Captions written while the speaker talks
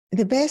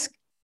the best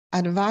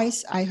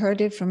advice, I heard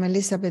it from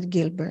Elizabeth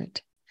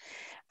Gilbert.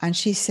 And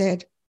she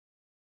said,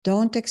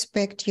 don't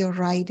expect your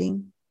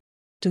writing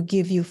to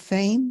give you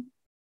fame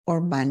or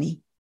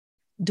money.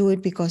 Do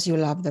it because you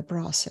love the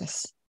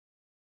process.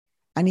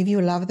 And if you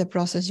love the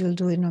process, you'll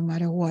do it no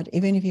matter what,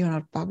 even if you're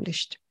not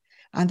published.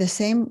 And the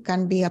same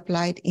can be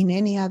applied in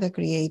any other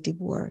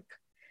creative work.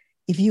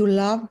 If you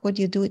love what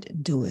you do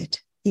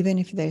it, even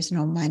if there's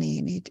no money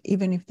in it,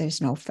 even if there's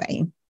no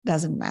fame,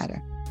 doesn't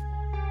matter.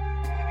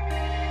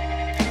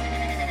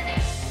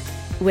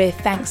 With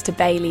thanks to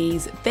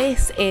Bailey's,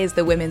 this is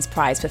the Women's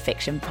Prize for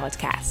Fiction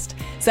podcast,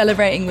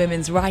 celebrating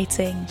women's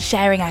writing,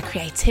 sharing our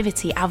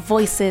creativity, our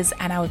voices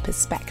and our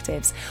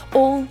perspectives,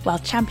 all while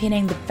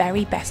championing the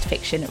very best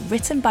fiction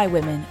written by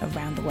women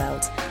around the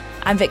world.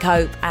 I'm Vic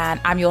Hope and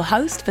I'm your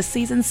host for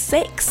season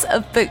 6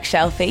 of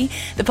Bookshelfie,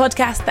 the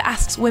podcast that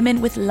asks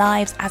women with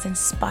lives as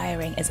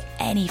inspiring as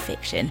any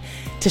fiction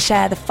to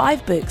share the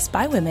 5 books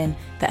by women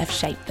that have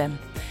shaped them.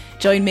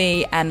 Join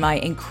me and my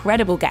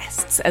incredible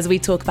guests as we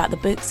talk about the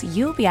books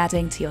you'll be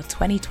adding to your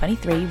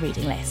 2023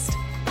 reading list.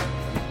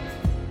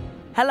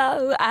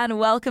 Hello and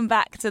welcome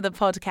back to the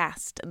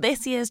podcast.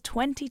 This year's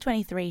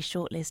 2023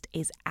 shortlist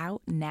is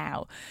out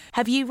now.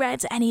 Have you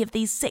read any of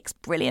these 6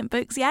 brilliant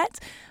books yet?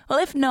 Well,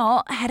 if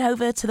not, head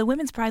over to the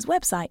Women's Prize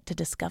website to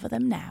discover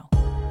them now.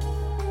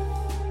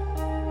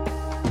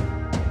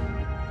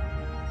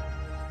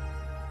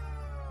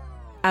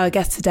 Our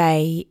guest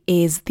today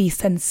is the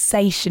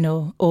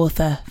sensational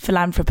author,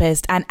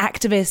 philanthropist and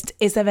activist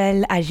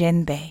Isabel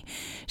Allende.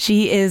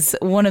 She is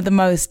one of the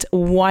most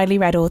widely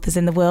read authors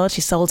in the world.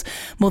 She sold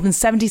more than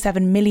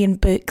 77 million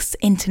books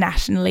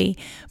internationally.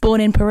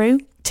 Born in Peru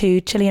to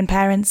Chilean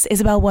parents,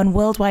 Isabel won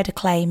worldwide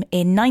acclaim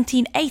in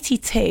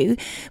 1982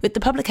 with the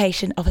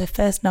publication of her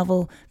first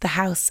novel, The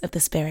House of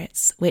the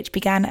Spirits, which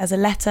began as a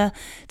letter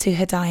to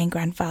her dying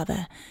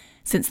grandfather.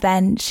 Since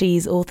then,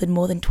 she's authored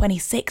more than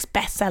 26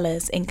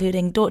 bestsellers,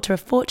 including Daughter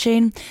of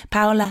Fortune,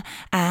 Paola,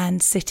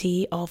 and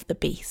City of the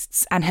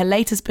Beasts. And her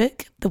latest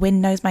book, The Wind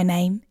Knows My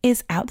Name,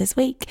 is out this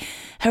week.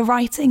 Her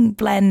writing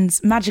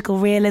blends magical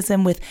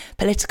realism with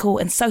political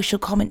and social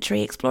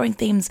commentary, exploring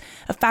themes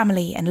of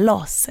family and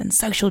loss and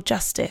social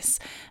justice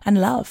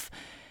and love.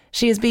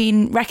 She has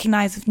been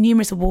recognised with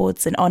numerous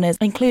awards and honours,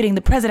 including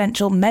the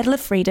Presidential Medal of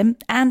Freedom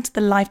and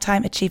the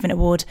Lifetime Achievement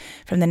Award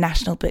from the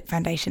National Book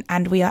Foundation.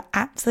 And we are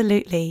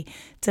absolutely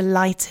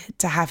delighted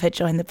to have her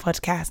join the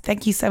podcast.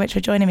 Thank you so much for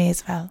joining me,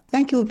 Isabel.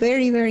 Thank you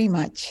very, very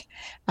much.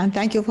 And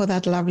thank you for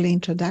that lovely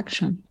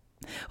introduction.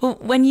 Well,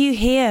 when you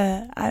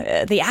hear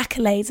the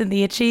accolades and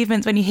the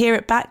achievements, when you hear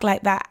it back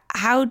like that,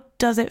 how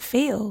does it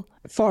feel?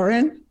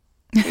 Foreign.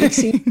 It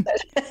seems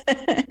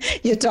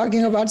that you're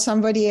talking about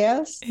somebody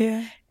else.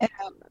 Yeah.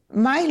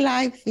 My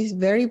life is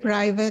very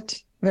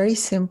private, very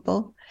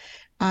simple,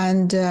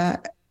 and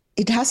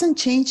it hasn't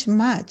changed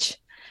much.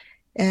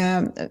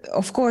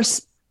 Of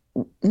course,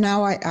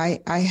 now I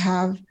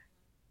have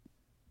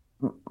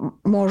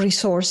more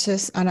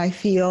resources, and I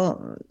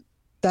feel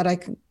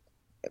that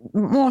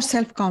more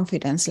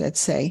self-confidence, let's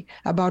say,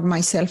 about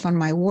myself and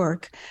my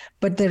work.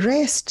 But the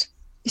rest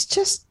is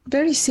just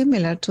very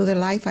similar to the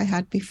life I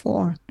had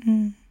before.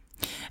 Mm.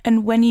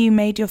 And when you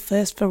made your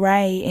first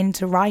foray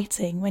into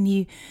writing, when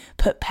you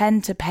put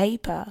pen to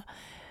paper,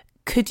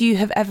 could you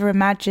have ever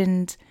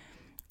imagined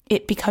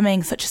it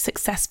becoming such a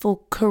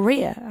successful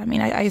career? I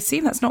mean, I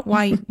assume that's not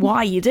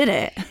why you did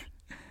it.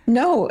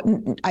 No,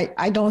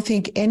 I don't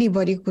think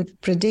anybody could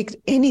predict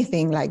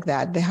anything like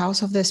that. The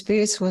House of the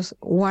Spirits was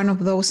one of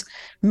those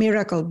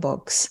miracle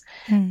books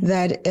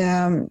that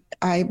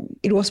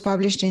it was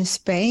published in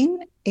Spain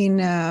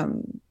in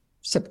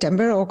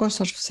August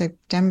or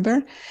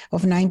September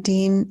of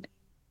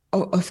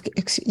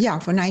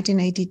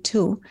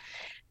 1982.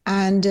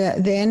 And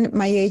then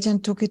my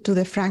agent took it to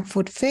the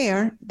Frankfurt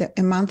Fair.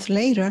 A month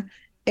later,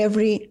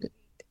 every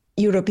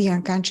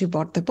European country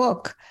bought the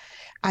book.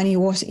 And it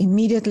was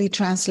immediately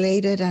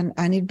translated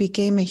and it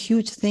became a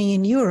huge thing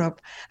in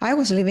Europe. I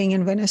was living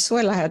in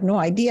Venezuela. I had no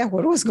idea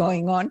what was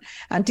going on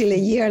until a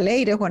year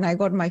later when I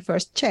got my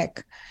first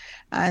check.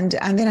 And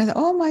then I thought,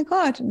 oh my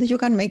God, you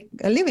can make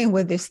a living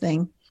with this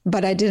thing.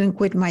 But I didn't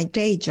quit my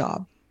day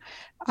job.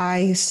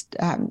 I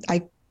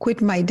quit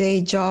my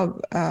day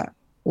job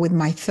with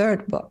my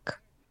third book.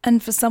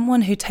 And for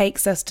someone who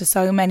takes us to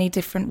so many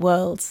different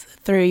worlds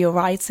through your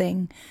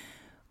writing,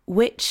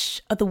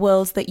 which are the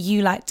worlds that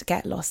you like to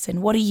get lost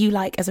in? What do you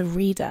like as a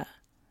reader?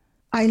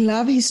 I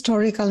love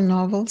historical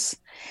novels.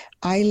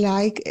 I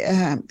like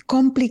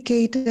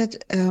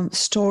complicated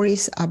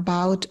stories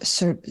about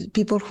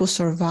people who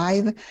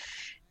survive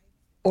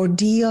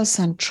ordeals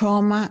and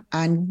trauma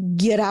and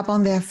get up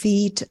on their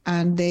feet,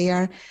 and they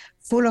are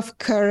full of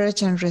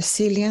courage and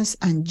resilience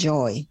and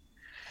joy.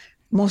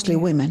 Mostly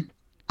women.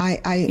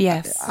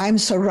 I'm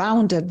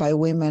surrounded by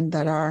women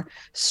that are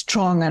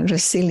strong and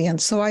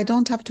resilient, so I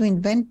don't have to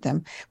invent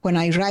them when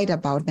I write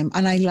about them,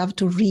 and I love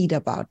to read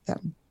about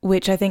them.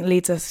 Which I think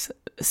leads us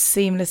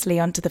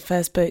seamlessly onto the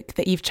first book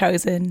that you've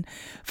chosen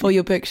for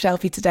your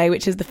Bookshelfie today,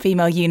 which is The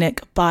Female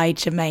Eunuch by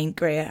Germaine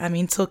Greer. I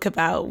mean, talk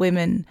about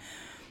women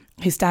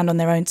who stand on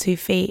their own 2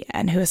 feet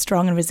and who are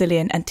strong and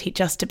resilient and teach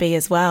us to be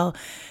as well.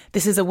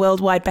 This is a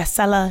worldwide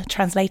bestseller,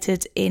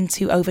 translated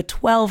into over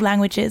 12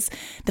 languages.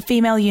 The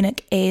Female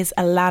Eunuch is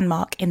a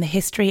landmark in the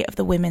history of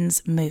the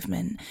women's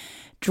movement.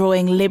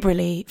 Drawing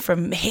liberally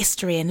from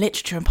history and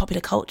literature and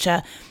popular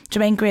culture,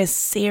 Germaine Greer's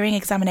searing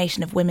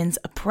examination of women's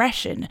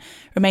oppression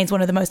remains one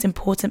of the most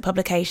important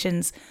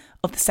publications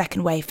of the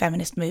second wave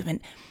feminist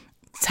movement.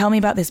 Tell me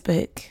about this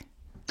book.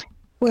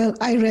 Well,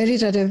 I read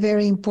it at a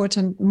very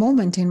important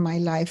moment in my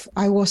life.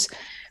 I was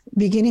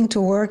beginning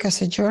to work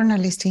as a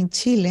journalist in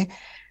Chile,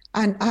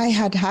 and I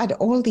had had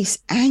all this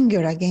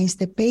anger against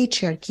the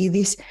patriarchy,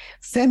 this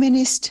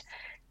feminist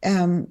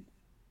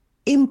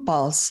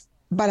impulse,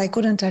 but I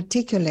couldn't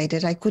articulate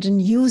it. I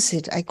couldn't use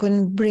it. I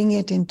couldn't bring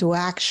it into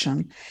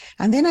action.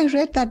 And then I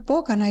read that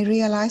book and I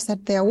realized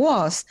that there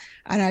was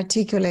an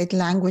articulate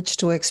language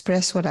to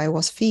express what I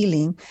was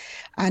feeling.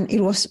 And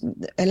it was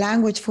a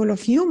language full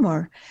of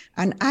humor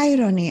and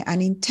irony and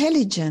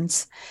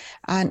intelligence.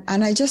 And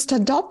I just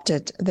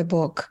adopted the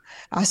book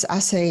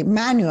as a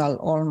manual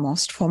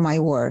almost for my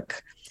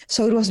work.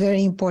 So it was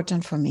very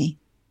important for me.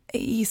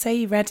 You say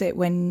you read it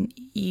when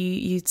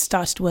you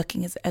started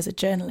working as a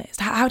journalist.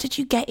 How did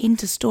you get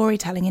into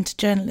storytelling, into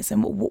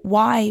journalism?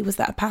 Why was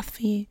that a path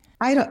for you?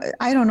 I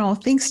don't know.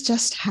 Things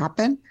just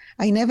happen.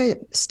 I never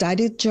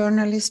studied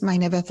journalism. I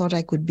never thought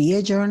I could be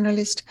a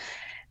journalist.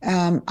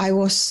 I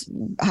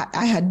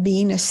had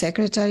been a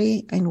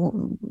secretary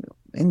in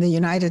the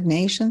United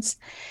Nations.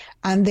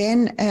 And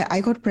then I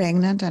got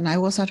pregnant, and I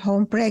was at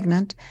home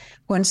pregnant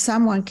when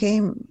someone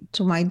came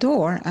to my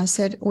door and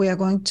said, we are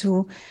going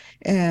to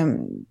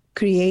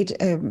create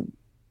a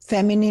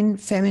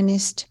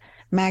feminist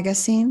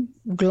magazine,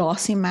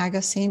 glossy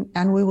magazine,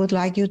 and we would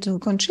like you to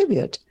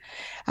contribute.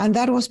 And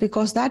that was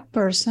because that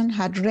person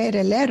had read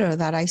a letter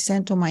that I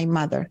sent to my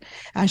mother,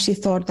 and she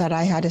thought that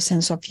I had a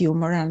sense of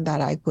humor and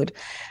that I could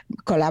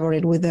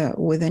collaborate with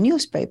the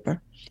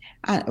newspaper.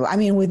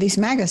 With this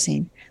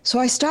magazine. So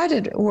I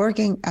started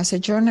working as a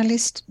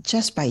journalist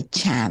just by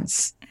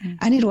chance.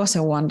 And it was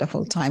a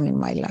wonderful time in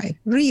my life,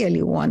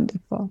 really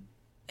wonderful.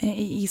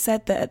 You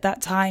said that at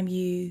that time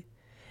you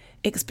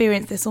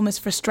experienced this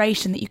almost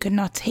frustration that you couldn't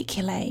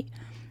articulate.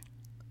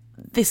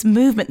 This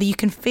movement that you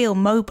can feel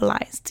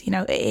mobilized,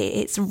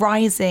 it's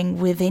rising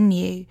within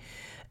you.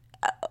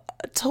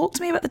 Talk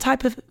to me about the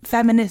type of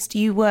feminist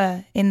you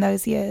were in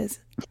those years.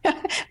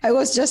 I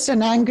was just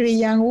an angry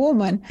young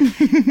woman.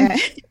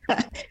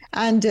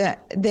 And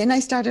then I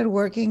started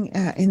working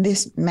in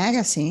this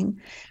magazine,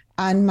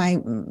 and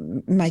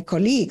my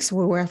colleagues,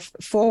 we were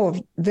 4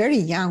 very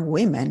young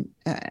women,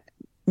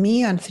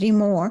 me and 3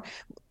 more.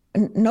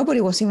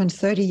 Nobody was even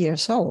 30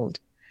 years old.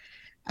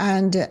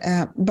 And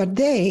but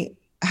they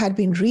had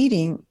been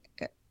reading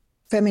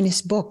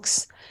feminist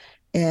books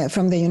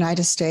from the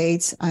United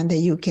States and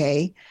the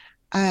UK.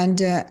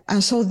 And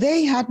so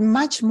they had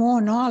much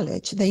more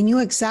knowledge. They knew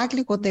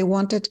exactly what they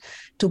wanted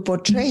to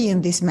portray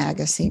in this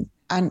magazine.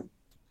 And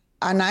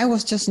I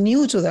was just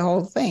new to the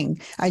whole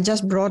thing. I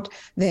just brought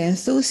the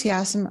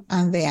enthusiasm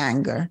and the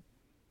anger.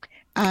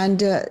 And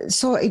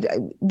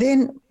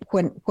then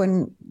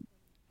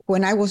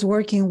when I was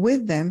working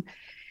with them,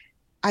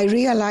 I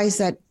realized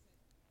that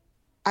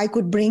I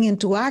could bring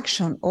into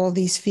action all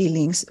these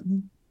feelings.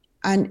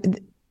 And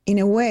in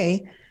a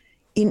way,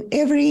 in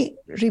every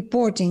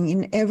reporting,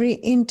 in every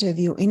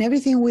interview, in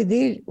everything we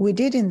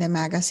did in the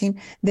magazine,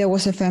 there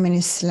was a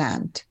feminist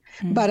slant.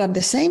 Mm. But at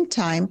the same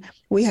time,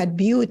 we had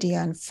beauty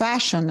and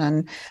fashion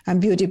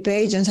and beauty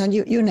pageants and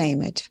you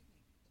name it.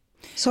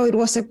 So it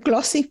was a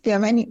glossy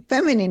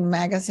feminine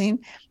magazine.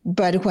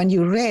 But when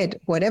you read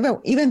whatever,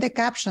 even the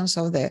captions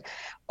of the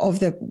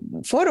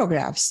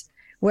photographs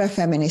were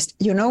feminist.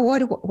 You know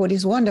what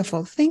is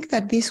wonderful? Think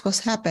that this was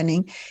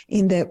happening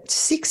in the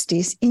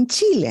 60s in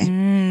Chile.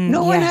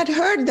 No one had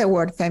heard the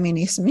word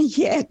feminism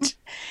yet.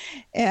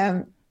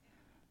 At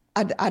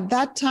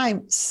that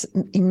time,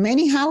 in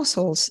many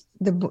households,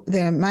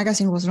 the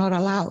magazine was not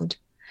allowed.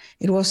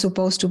 It was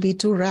supposed to be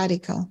too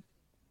radical.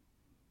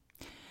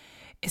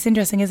 It's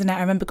interesting, isn't it? I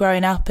remember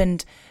growing up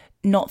and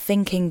not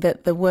thinking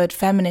that the word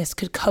feminist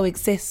could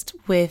coexist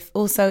with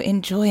also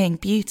enjoying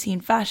beauty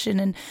and fashion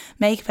and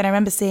makeup. And I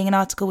remember seeing an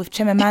article with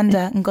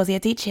Chimamanda Ngozi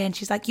Adichie, and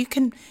she's like, you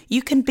can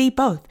be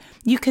both.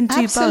 You can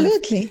do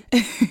Absolutely.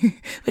 both.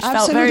 Which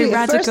felt very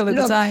radical at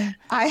the time.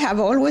 I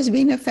have always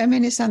been a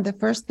feminist, and the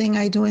first thing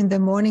I do in the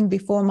morning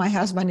before my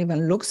husband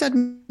even looks at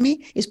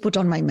me is put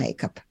on my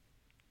makeup.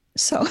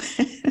 So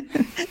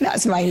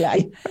that's my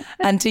life.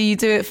 And do you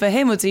do it for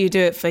him or do you do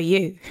it for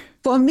you?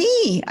 For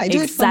me, I do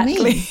it for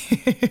me.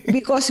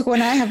 Because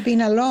when I have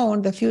been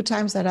alone, the few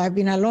times that I've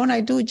been alone,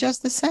 I do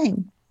just the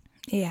same.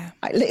 Yeah.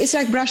 It's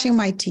like brushing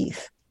my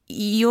teeth.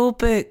 Your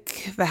book,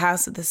 The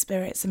House of the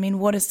Spirits, I mean,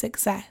 what a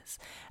success.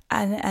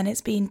 And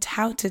it's been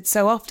touted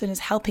so often as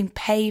helping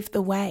pave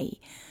the way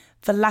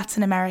for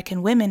Latin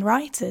American women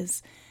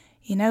writers.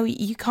 You know,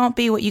 you can't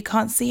be what you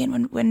can't see.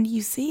 And when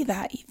you see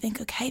that, you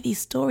think, okay, these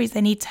stories, they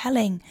need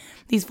telling.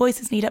 These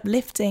voices need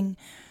uplifting.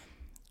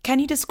 Can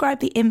you describe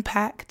the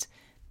impact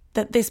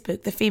that this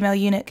book, The Female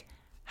Eunuch,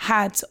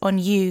 had on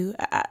you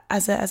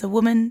as a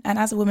woman and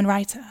as a woman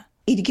writer?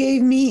 It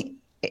gave me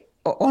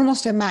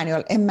almost a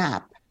manual, a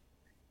map,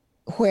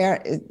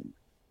 where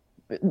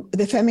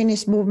the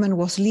feminist movement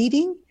was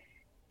leading.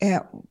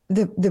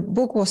 The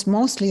book was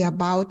mostly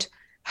about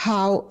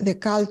how the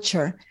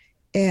culture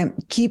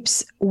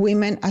keeps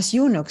women as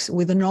eunuchs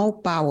with no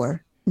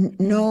power,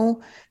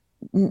 no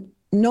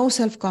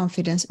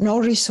self-confidence, no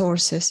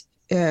resources.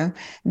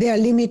 They are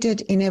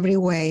limited in every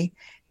way.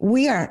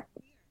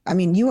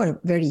 You are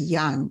very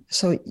young,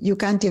 so you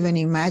can't even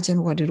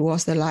imagine what it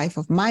was the life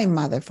of my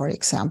mother, for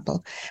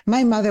example.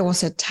 My mother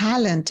was a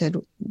talented,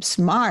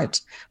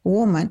 smart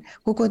woman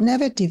who could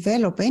never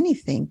develop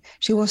anything.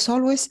 She was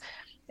always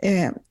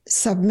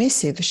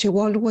submissive. She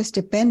always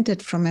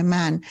depended from a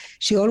man.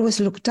 She always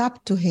looked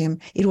up to him.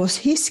 It was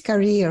his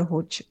career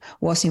which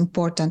was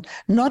important,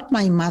 not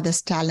my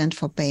mother's talent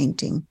for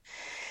painting.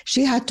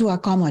 She had to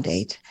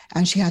accommodate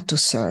and she had to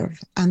serve.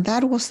 And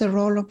that was the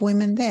role of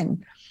women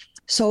then.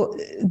 So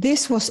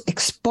this was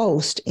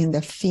exposed in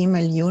the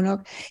female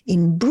eunuch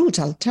in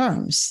brutal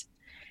terms.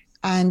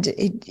 And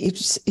it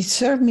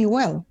served me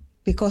well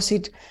because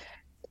it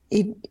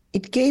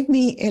gave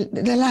me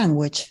the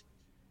language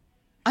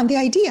and the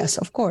ideas,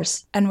 of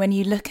course. And when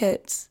you look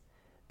at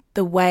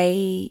the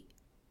way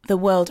the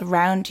world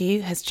around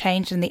you has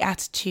changed and the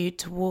attitude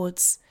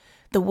towards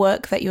the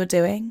work that you're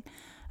doing,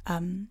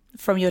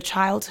 from your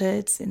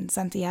childhood in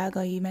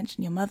Santiago, you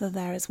mentioned your mother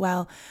there as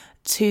well,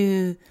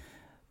 to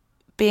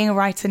being a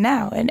writer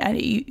now. And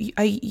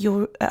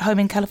you're at home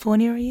in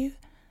California, are you?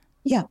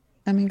 Yeah,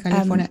 I'm in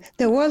California.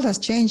 The world has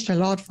changed a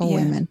lot for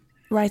women.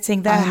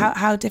 Writing there,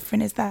 how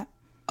different is that?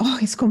 Oh,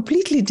 it's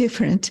completely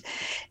different.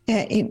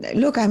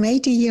 Look, I'm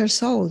 80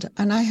 years old,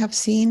 and I have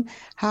seen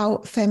how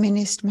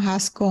feminism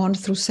has gone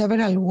through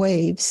several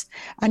waves,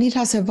 and it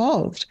has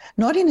evolved,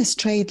 not in a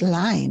straight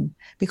line,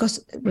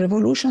 because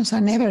revolutions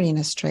are never in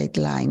a straight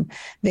line.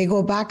 They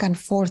go back and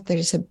forth. There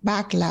is a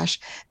backlash.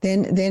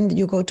 Then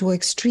you go to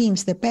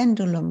extremes. The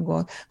pendulum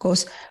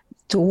goes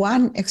to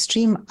one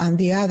extreme and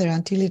the other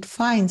until it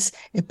finds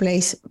a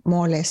place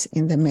more or less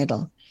in the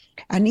middle.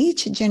 And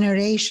each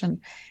generation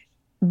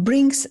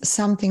brings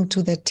something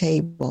to the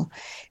table.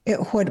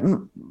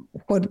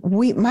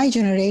 My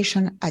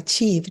generation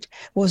achieved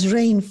was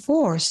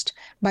reinforced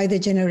by the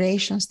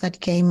generations that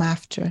came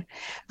after.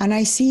 And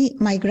I see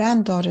my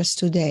granddaughters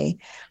today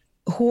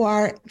who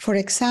are, for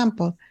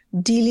example,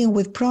 dealing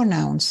with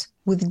pronouns,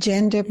 with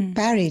gender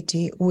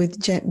parity,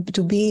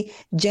 to be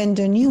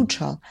gender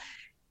neutral.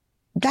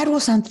 That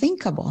was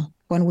unthinkable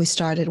when we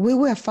started. We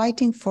were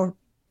fighting for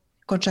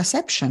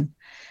contraception,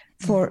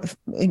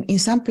 in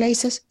some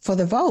places for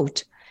the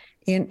vote.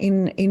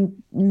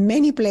 In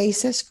many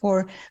places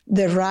for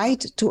the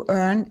right to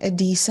earn a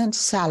decent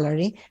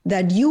salary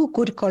that you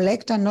could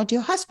collect and not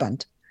your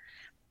husband.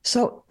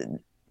 So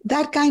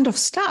that kind of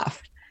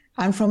stuff.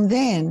 And from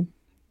then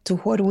to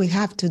what we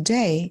have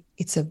today,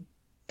 it's a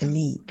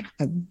leap,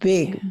 a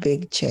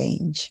big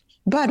change.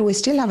 But we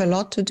still have a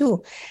lot to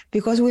do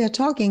because we are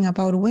talking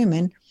about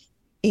women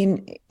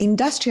in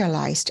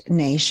industrialized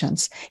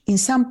nations, in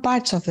some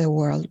parts of the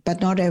world, but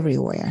not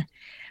everywhere.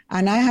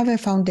 And I have a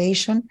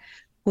foundation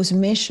whose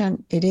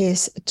mission it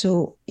is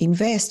to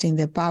invest in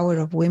the power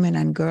of women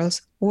and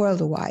girls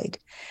worldwide.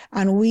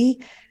 And we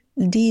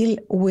deal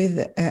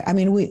with,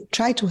 we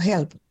try to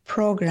help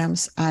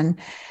programs and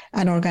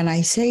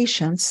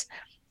organizations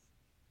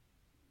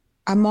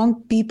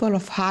among people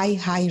of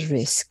high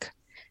risk,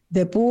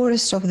 the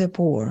poorest of the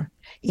poor,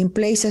 in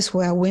places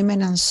where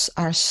women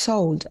are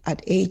sold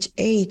at age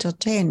 8 or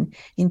 10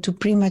 into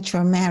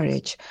premature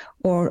marriage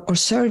or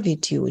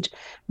servitude,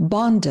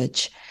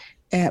 bondage,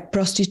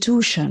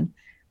 prostitution.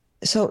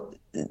 So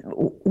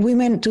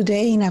women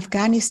today in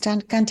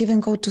Afghanistan can't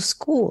even go to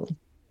school.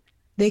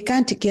 They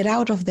can't get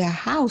out of their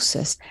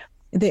houses.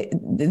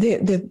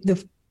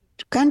 The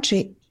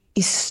country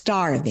is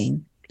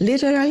starving,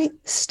 literally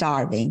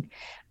starving.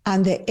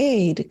 And the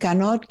aid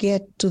cannot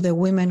get to the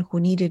women who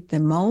need it the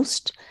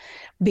most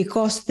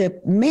because the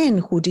men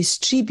who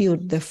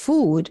distribute the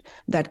food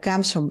that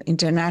comes from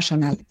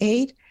international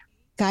aid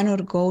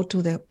cannot go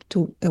to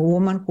a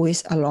woman who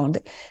is alone.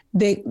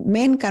 The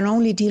men can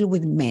only deal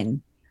with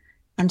men.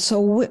 And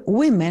so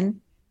women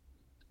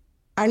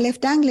are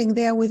left dangling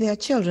there with their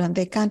children.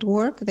 They can't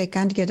work, they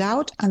can't get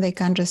out, and they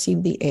can't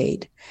receive the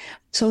aid.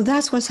 So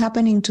that's what's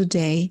happening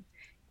today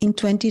in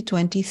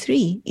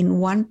 2023 in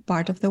one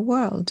part of the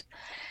world.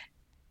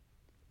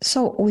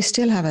 So we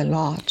still have a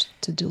lot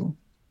to do.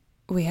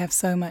 We have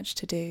so much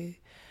to do.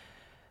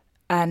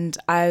 And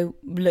I'm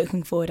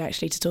looking forward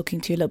actually to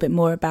talking to you a little bit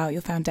more about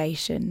your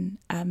foundation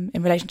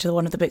in relation to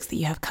one of the books that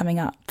you have coming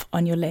up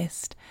on your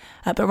list.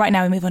 But right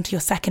now we move on to your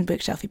second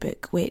Bookshelfie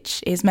book,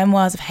 which is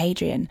Memoirs of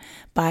Hadrian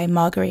by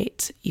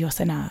Marguerite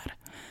Yourcenar.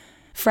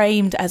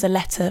 Framed as a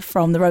letter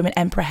from the Roman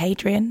Emperor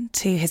Hadrian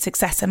to his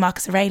successor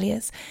Marcus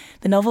Aurelius,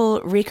 the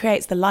novel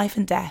recreates the life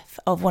and death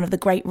of one of the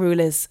great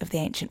rulers of the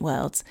ancient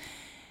world.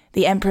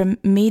 The emperor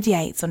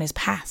mediates on his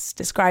past,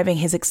 describing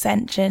his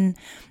ascension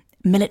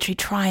military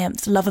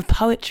triumphs, love of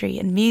poetry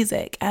and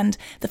music, and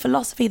the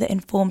philosophy that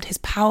informed his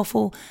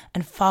powerful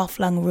and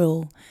far-flung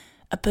rule.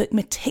 A book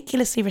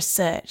meticulously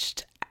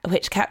researched,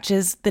 which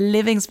captures the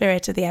living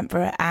spirit of the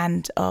emperor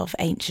and of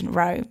ancient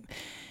Rome.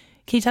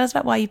 Can you tell us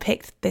about why you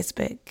picked this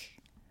book?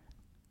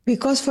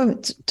 Because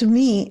to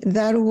me,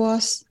 that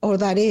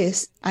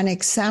is an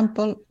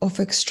example of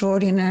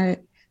extraordinary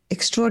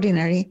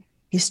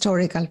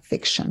historical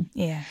fiction.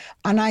 Yeah.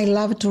 And I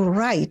love to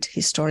write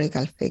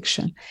historical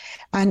fiction.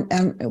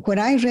 And when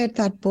I read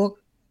that book,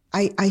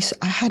 I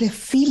had a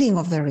feeling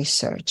of the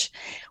research,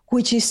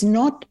 which is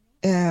not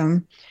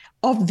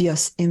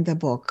obvious in the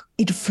book.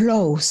 It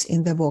flows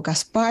in the book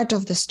as part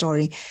of the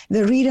story.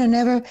 The reader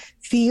never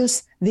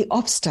feels the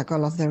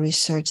obstacle of the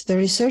research. The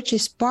research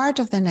is part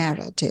of the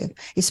narrative.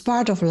 It's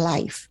part of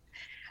life.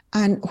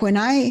 And when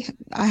I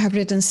have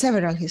written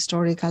several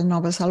historical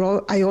novels,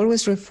 I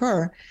always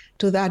refer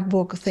to that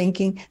book,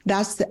 thinking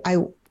that's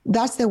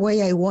the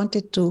way I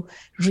wanted to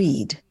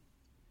read,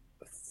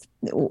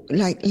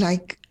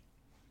 like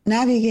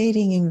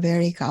navigating in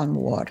very calm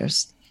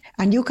waters.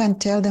 And you can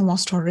tell the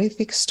most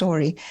horrific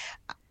story,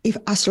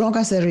 as long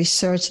as the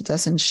research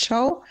doesn't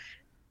show,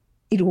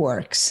 it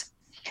works.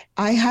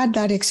 I had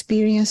that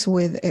experience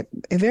with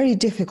a very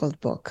difficult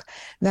book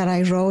that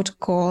I wrote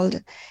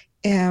called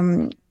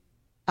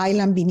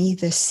Island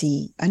Beneath the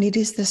Sea. And it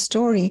is the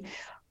story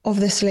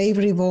of the slave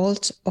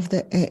revolt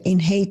in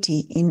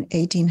Haiti in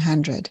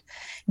 1800,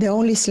 the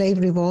only slave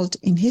revolt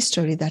in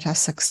history that has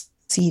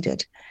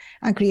succeeded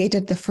and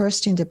created the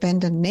first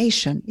independent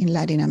nation in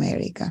Latin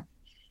America.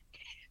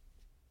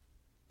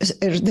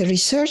 The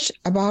research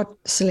about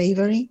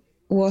slavery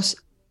was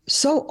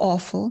so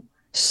awful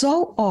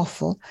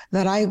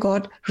that I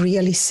got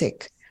really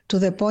sick, to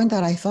the point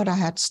that I thought I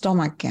had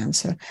stomach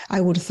cancer.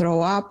 I would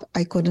throw up.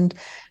 I couldn't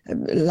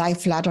lie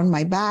flat on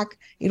my back.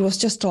 It was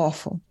just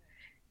awful.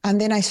 And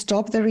then I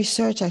stopped the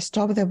research. I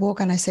stopped the book,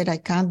 and I said, I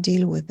can't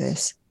deal with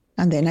this.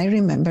 And then I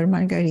remember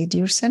Marguerite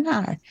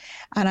Yourcenar.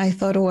 And I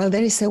thought, well,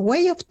 there is a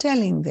way of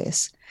telling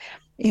this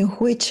in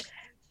which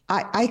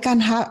I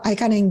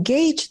can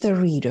engage the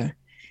reader.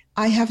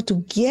 I have to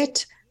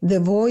get the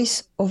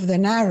voice of the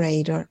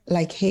narrator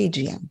like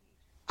Hadrian.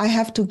 I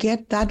have to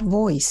get that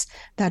voice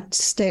that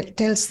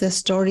tells the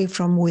story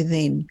from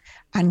within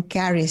and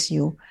carries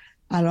you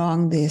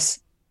along this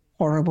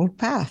horrible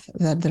path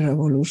that the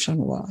revolution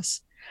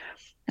was.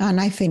 And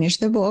I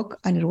finished the book,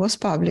 and it was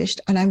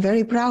published, and I'm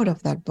very proud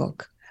of that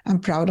book. I'm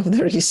proud of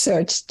the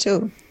research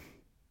too.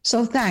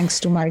 So thanks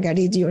to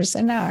Marguerite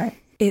Yourcenar.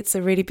 It's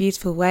a really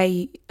beautiful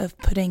way of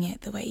putting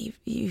it, the way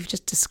you've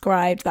just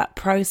described that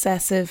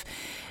process of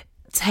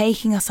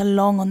taking us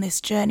along on this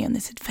journey, on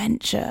this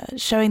adventure,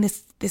 showing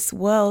this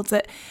world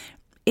that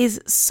is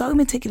so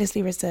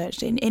meticulously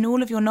researched. In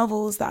all of your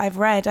novels that I've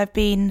read, I've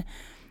been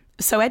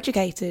so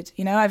educated.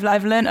 You know,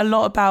 I've learned a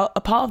lot about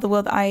a part of the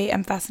world that I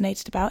am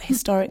fascinated about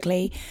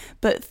historically,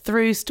 but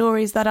through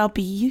stories that are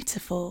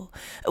beautiful.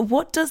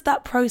 What does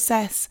that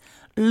process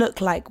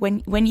look like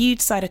when you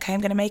decide, okay,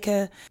 I'm going to make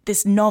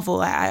this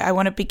novel? I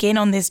want to begin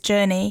on this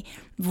journey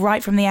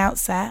right from the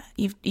outset.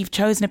 You've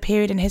chosen a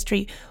period in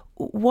history.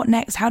 What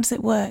next? How does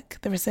it work,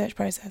 the research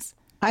process?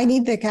 I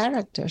need the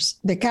characters.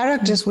 The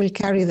characters will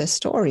carry the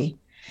story.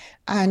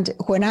 And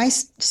when I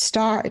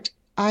start,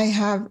 I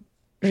have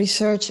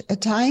researched a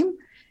time,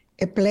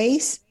 a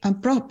place,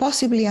 and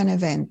possibly an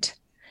event.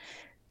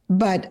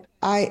 But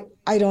I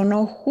don't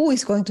know who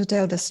is going to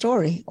tell the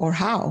story or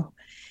how.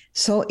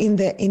 So in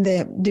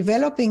the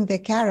developing the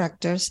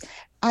characters,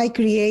 I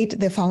create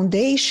the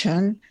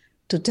foundation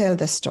to tell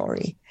the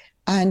story.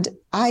 And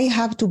I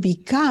have to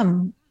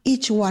become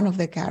each one of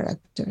the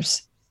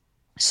characters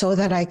so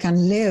that I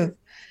can live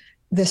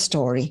the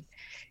story.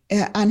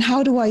 And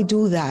how do I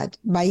do that?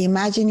 By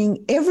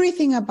imagining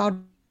everything about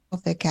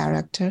the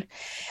character.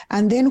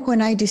 And then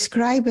when I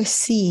describe a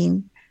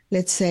scene,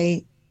 let's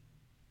say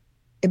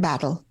a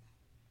battle,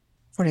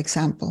 for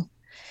example,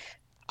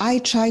 I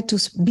try to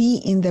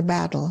be in the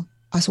battle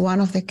as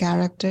one of the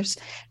characters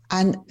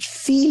and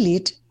feel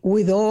it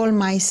with all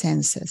my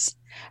senses.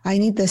 I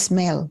need the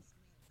smell,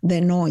 the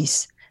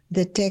noise,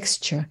 the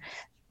texture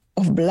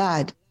of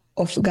blood,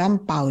 of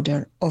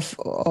gunpowder, of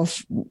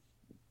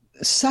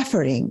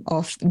suffering,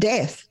 of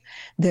death,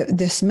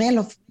 the smell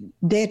of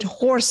dead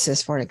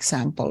horses, for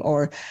example,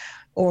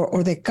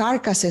 or the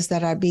carcasses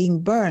that are being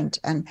burnt.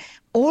 And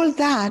all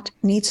that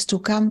needs to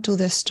come to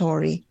the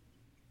story.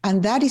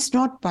 And that is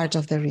not part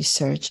of the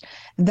research.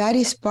 That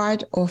is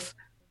part of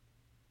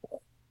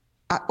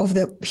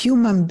the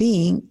human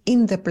being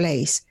in the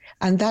place.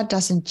 And that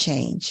doesn't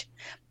change,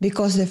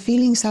 because the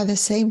feelings are the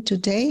same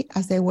today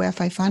as they were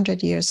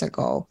 500 years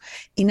ago.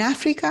 In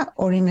Africa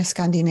or in a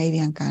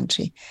Scandinavian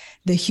country,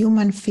 the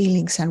human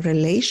feelings and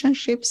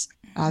relationships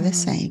are the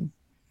same.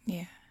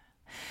 Yeah.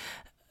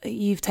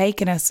 You've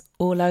taken us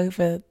all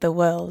over the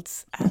world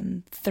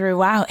and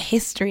throughout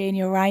history in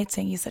your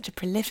writing. You're such a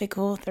prolific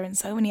author, and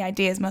so many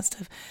ideas must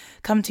have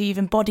come to you. You've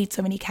embodied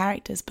so many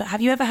characters. But have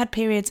you ever had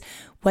periods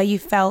where you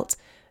felt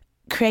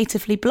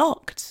creatively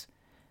blocked?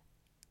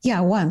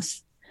 Yeah,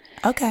 once.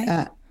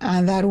 Okay.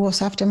 And that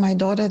was after my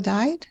daughter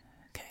died.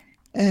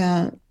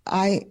 Okay.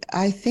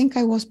 I think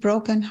I was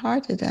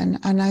brokenhearted,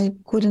 and I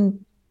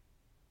couldn't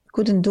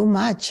do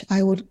much.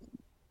 I would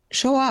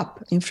show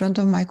up in front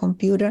of my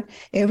computer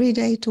every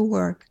day to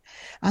work,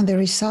 and the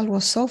result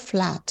was so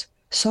flat,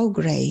 so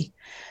gray,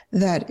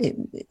 that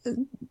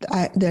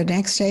the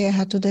next day I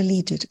had to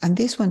delete it. And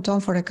this went on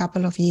for a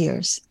couple of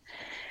years.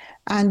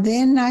 And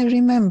then I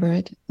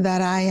remembered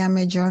that I am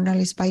a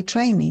journalist by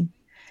training,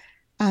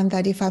 and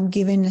that if I'm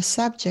given a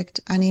subject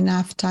and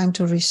enough time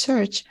to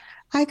research,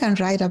 I can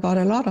write about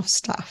a lot of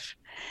stuff.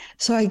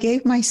 So I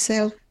gave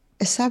myself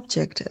a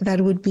subject that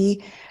would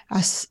be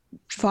as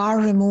far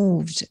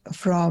removed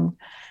from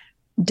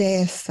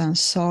death and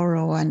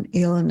sorrow and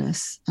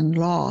illness and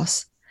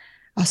loss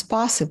as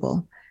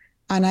possible.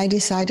 And I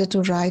decided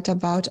to write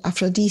about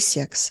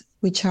aphrodisiacs,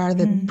 which are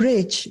the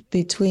bridge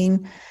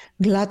between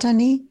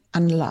gluttony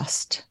and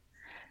lust.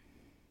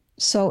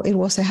 So it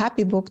was a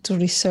happy book to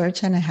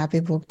research and a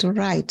happy book to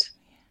write.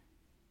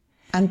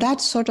 And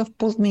that sort of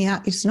pulled me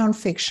out. It's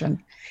nonfiction.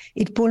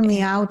 It pulled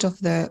me out of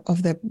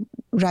the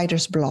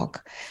writer's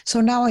block.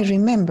 So now I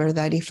remember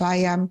that if I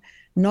am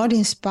not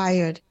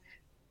inspired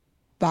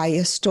by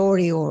a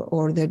story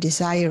or the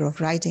desire of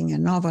writing a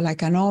novel, I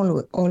can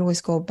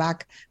always go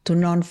back to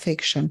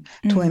nonfiction,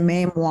 to a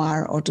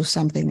memoir or to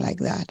something like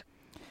that.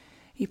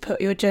 You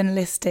put your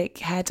journalistic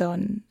head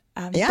on.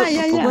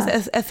 Yeah. Was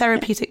it a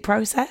therapeutic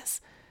process?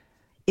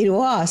 It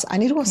was,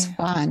 and it was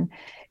fun.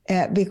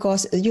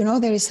 Because,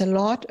 there is a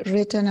lot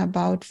written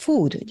about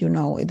food.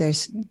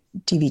 There's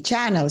TV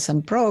channels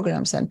and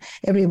programs, and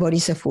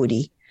everybody's a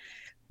foodie.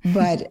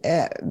 But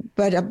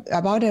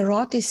about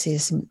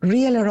eroticism,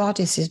 real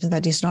eroticism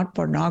that is not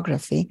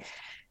pornography,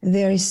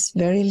 there is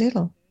very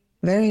little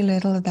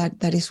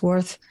that is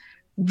worth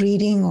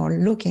reading or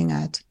looking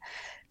at.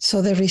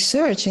 So the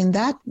research in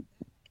that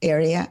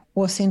area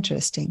was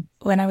interesting.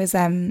 When I was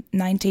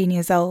 19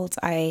 years old,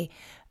 I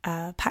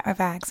packed my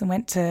bags and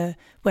went to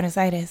Buenos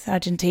Aires,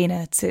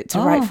 Argentina, to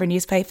write for a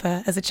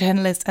newspaper as a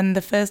journalist. And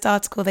the first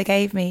article they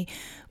gave me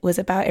was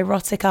about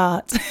erotic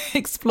art,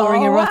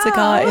 exploring erotic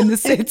art in the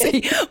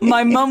city.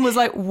 My mum was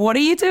like, "What are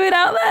you doing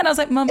out there?" And I was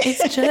like, "Mum,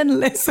 it's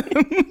journalism."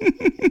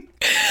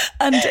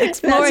 And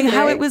exploring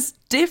how it was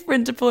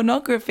different to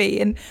pornography.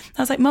 And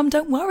I was like, "Mum,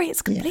 don't worry,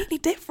 it's completely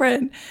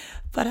different."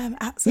 But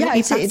absolutely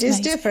it is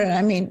different.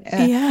 I mean,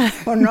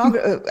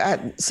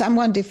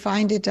 someone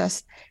defined it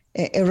as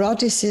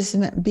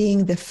eroticism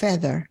being the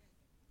feather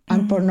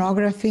and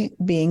pornography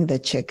being the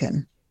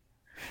chicken.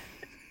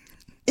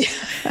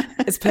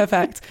 It's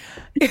perfect.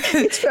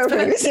 It's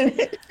perfect, isn't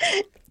it?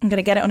 I'm going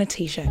to get it on a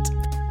t-shirt.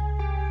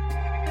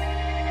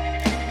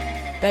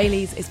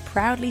 Bailey's is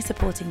proudly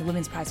supporting the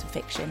Women's Prize for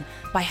Fiction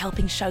by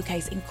helping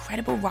showcase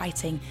incredible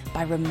writing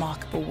by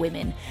remarkable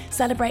women,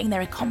 celebrating their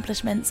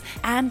accomplishments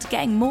and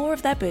getting more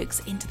of their books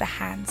into the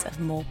hands of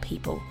more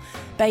people.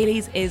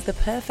 Bailey's is the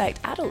perfect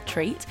adult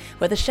treat,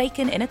 whether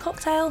shaken in a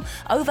cocktail,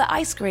 over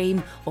ice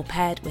cream, or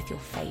paired with your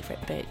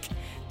favourite book.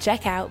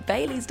 Check out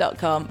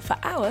baileys.com for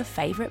our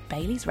favourite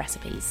Bailey's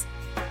recipes.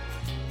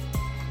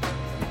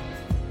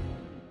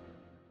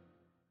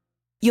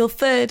 Your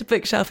third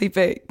Bookshelfie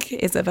book,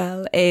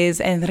 Isabel,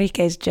 is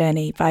Enrique's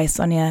Journey by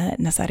Sonia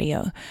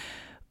Nazario.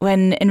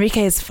 When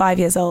Enrique is 5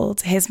 years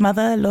old, his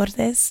mother,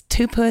 Lourdes,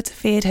 too poor to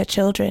feed her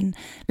children,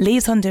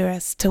 leaves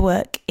Honduras to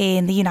work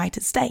in the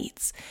United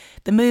States.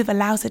 The move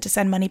allows her to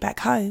send money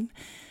back home.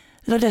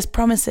 Lourdes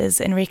promises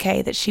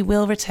Enrique that she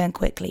will return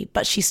quickly,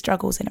 but she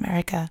struggles in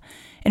America.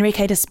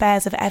 Enrique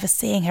despairs of ever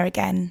seeing her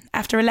again.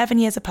 After 11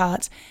 years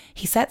apart,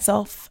 he sets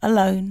off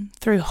alone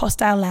through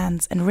hostile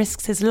lands and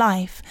risks his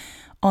life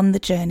on the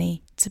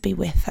journey to be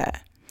with her.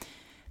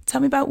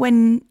 Tell me about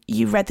when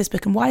you read this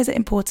book and why is it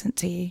important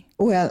to you?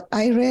 Well,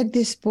 I read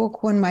this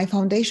book when my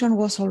foundation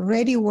was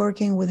already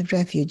working with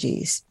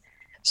refugees.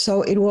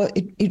 So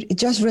it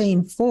just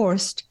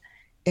reinforced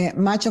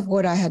much of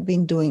what I had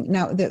been doing.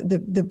 Now,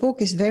 the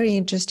book is very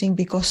interesting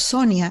because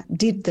Sonia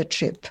did the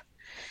trip.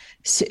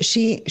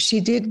 She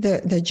did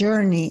the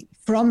journey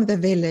from the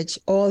village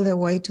all the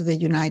way to the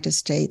United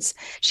States.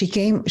 She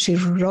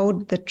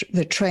rode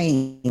the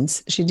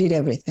trains, she did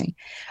everything.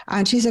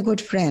 And she's a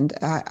good friend.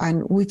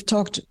 And we've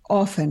talked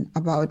often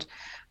about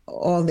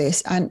all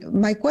this. And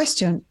my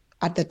question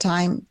at the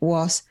time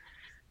was,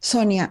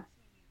 Sonia,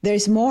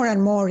 there's more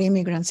and more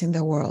immigrants in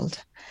the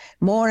world,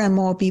 more and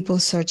more people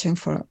searching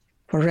for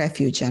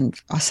refuge and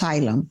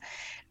asylum.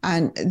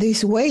 And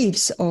these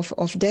waves of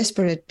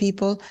desperate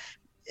people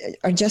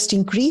are just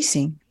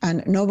increasing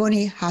and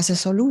nobody has a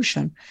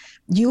solution.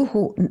 You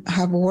who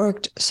have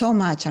worked so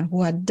much and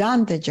who had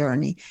done the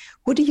journey,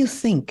 what do you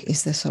think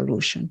is the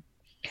solution?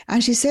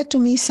 And she said to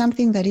me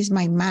something that is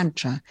my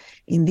mantra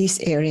in this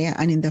area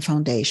and in the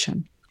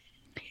foundation.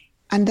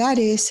 And that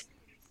is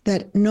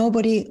that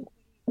nobody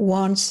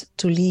wants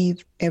to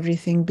leave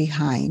everything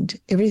behind,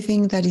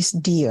 everything that is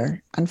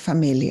dear and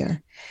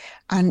familiar,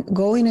 and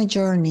go in a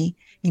journey,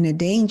 in a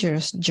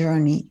dangerous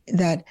journey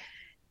that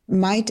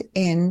might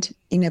end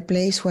in a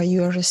place where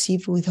you are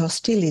received with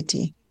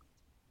hostility,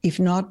 if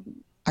not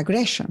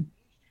aggression.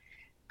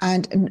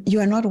 and you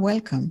are not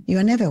welcome. You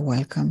are never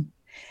welcome.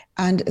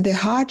 And the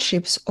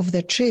hardships of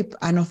the trip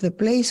and of the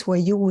place where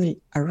you will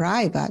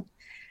arrive at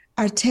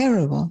are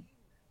terrible,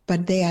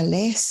 but they are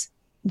less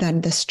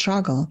than the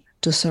struggle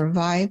to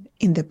survive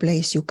in the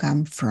place you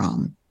come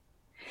from.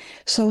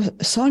 So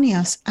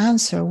Sonia's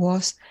answer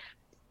was,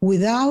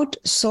 without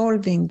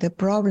solving the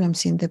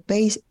problems in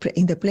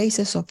the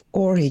places of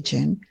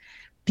origin,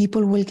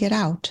 people will get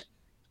out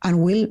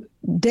and will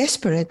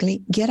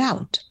desperately get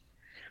out.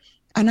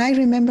 And I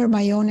remember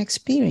my own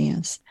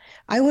experience.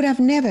 I would have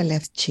never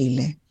left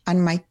Chile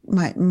and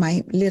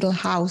my little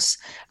house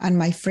and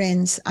my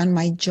friends and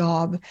my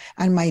job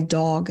and my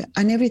dog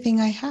and everything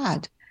I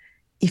had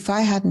if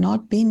I had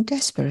not been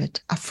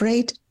desperate,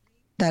 afraid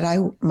that I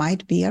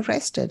might be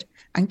arrested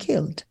and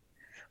killed.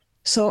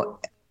 So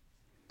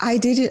I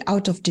did it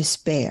out of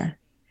despair,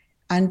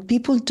 and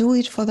people do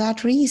it for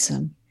that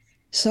reason.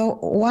 So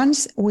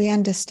once we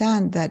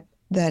understand that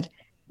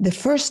the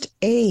first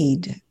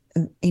aid,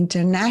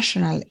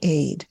 international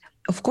aid,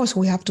 of course,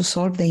 we have to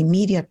solve the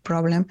immediate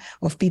problem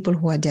of people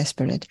who are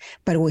desperate,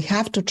 but we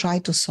have to try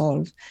to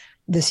solve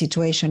the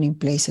situation in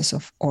places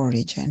of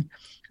origin.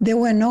 There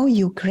were no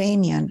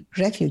Ukrainian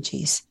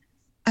refugees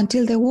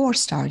until the war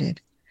started.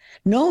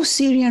 No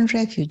Syrian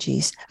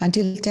refugees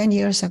until 10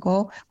 years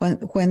ago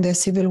when the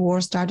civil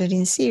war started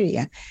in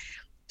Syria.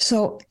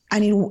 So,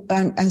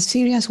 and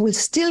Syrians will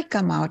still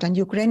come out and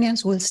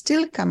Ukrainians will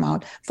still come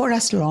out for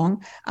as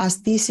long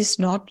as this is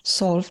not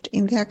solved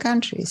in their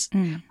countries.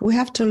 We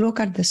have to look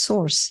at the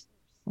source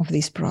of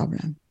this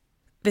problem.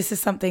 This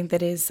is something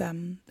that is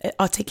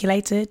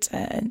articulated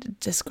and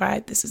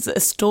described. This is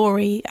a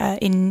story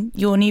in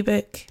your new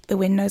book, The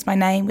Wind Knows My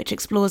Name, which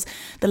explores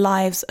the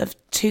lives of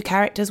two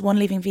characters, one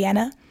leaving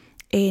Vienna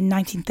in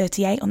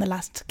 1938 on the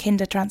last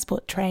Kinder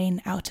transport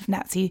train out of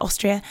Nazi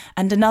Austria,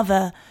 and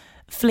another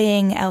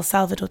fleeing El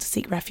Salvador to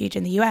seek refuge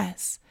in the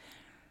US.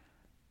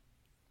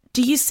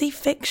 Do you see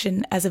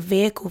fiction as a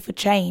vehicle for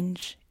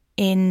change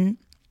in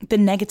the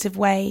negative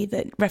way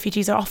that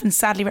refugees are often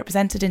sadly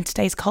represented in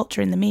today's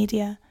culture in the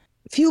media?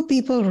 Few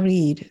people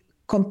read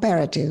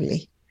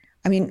comparatively.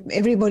 I mean,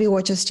 everybody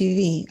watches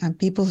TV and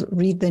people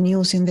read the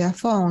news in their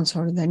phones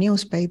or the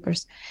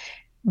newspapers,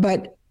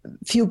 but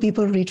few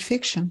people read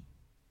fiction.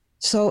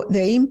 So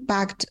the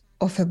impact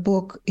of a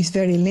book is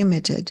very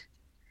limited.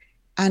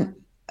 And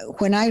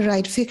when I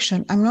write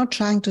fiction, I'm not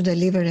trying to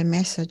deliver a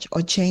message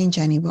or change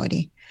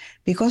anybody,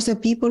 because the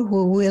people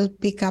who will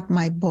pick up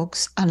my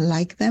books and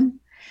like them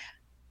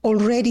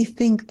already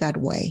think that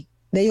way.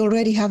 They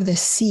already have the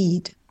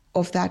seed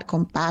of that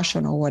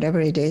compassion or whatever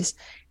it is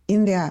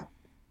in their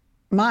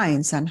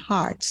minds and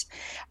hearts.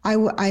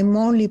 I'm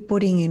only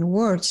putting in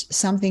words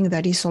something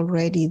that is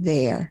already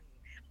there.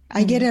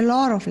 I get a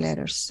lot of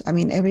letters. I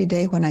mean, every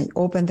day when I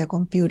open the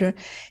computer,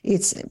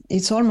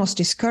 it's almost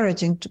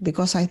discouraging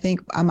because I think,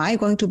 am I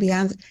going to be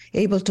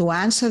able to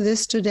answer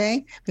this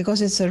today?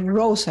 Because it's a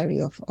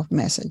rosary of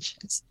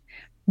messages.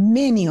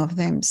 Many of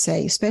them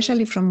say,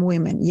 especially from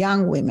women,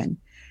 young women,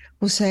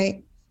 who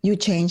say, you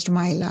changed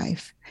my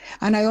life.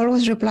 And I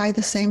always reply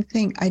the same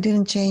thing. I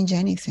didn't change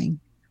anything.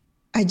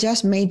 I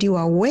just made you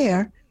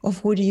aware of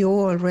who you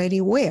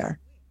already were.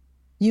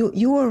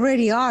 You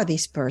already are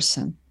this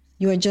person.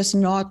 You are just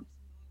not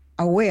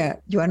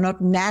aware. You are not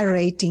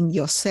narrating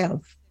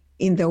yourself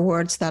in the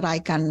words that I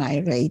can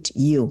narrate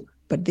you,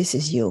 but this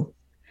is you.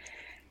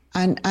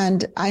 And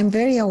I'm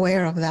very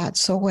aware of that.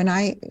 So when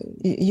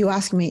you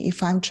ask me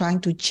if I'm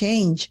trying to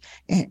change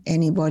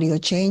anybody or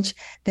change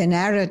the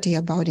narrative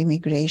about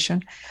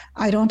immigration,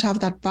 I don't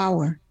have that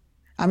power.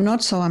 I'm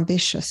not so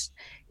ambitious.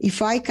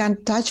 If I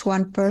can touch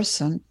one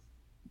person,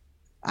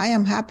 I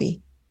am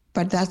happy,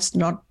 but that's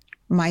not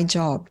my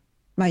job.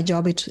 My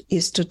job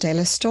is to tell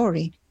a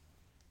story.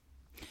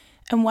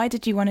 And why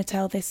did you want to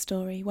tell this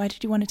story? Why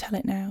did you want to tell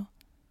it now?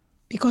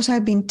 Because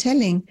I've been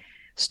telling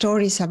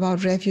stories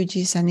about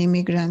refugees and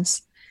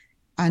immigrants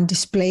and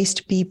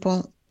displaced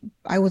people,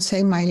 I would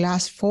say my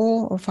last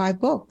 4 or 5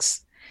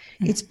 books.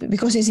 It's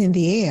because it's in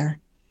the air.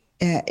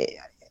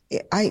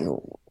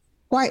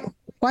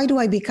 Why do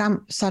I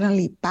become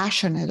suddenly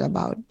passionate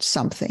about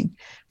something?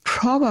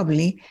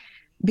 Probably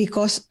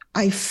because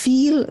I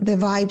feel the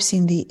vibes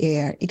in the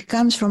air. It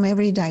comes from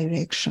every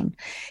direction.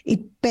 It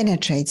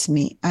penetrates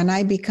me, and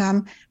I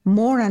become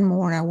more and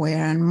more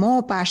aware and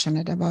more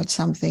passionate about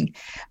something.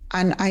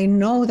 And I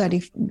know that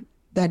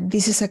that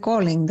this is a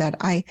calling, that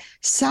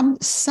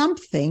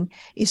something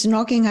is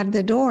knocking at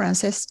the door and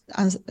says,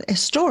 and a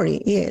story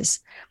is,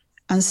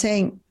 and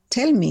saying,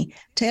 tell me,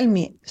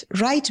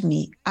 write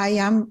me. I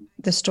am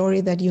the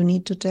story that you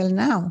need to tell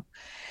now.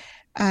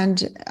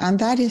 And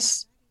that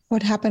is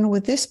what happened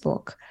with this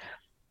book.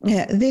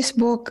 This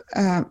book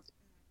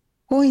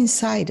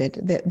coincided,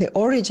 the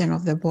origin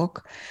of the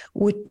book,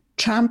 with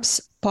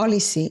Trump's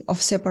policy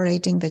of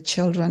separating the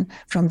children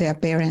from their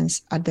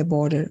parents at the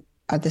border,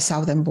 at the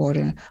southern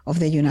border of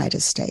the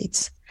United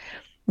States.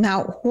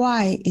 Now,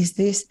 why is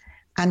this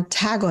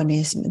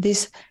antagonism,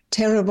 this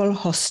terrible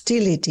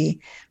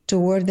hostility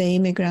toward the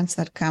immigrants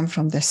that come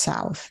from the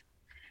South?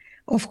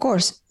 Of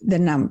course, the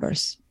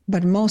numbers.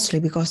 but mostly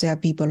because they are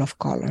people of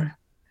color.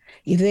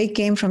 If they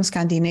came from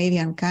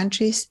Scandinavian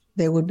countries,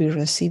 they would be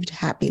received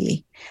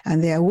happily,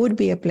 and there would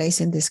be a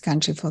place in this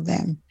country for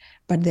them,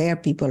 but they are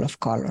people of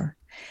color.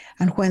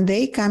 And when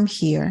they come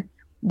here,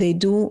 they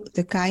do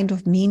the kind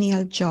of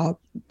menial job,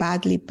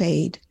 badly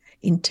paid,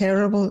 in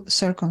terrible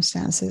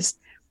circumstances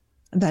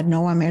that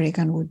no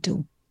American would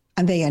do,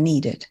 and they are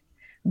needed.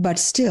 But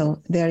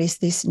still, there is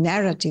this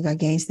narrative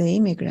against the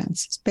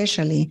immigrants,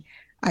 especially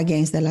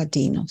against the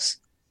Latinos.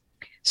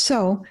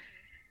 So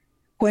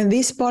when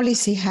this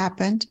policy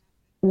happened,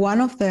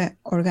 one of the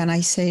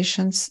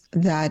organizations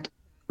that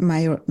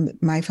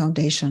my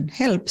foundation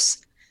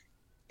helps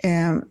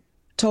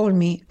told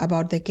me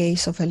about the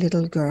case of a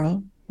little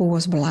girl who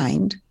was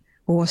blind,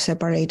 who was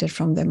separated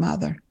from the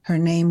mother. Her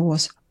name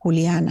was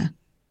Juliana,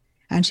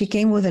 and she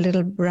came with a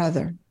little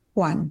brother,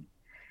 Juan.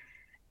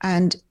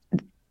 And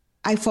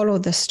I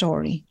followed the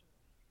story,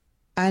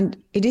 and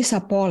it is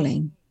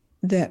appalling,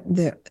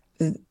 the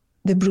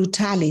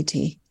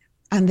brutality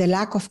and the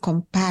lack of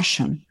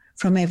compassion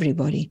from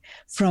everybody,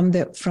 from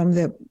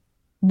the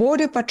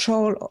Border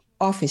Patrol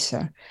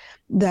officer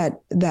that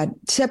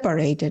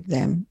separated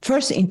them,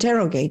 first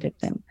interrogated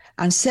them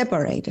and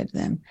separated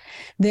them.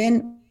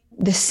 Then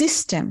the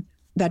system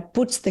that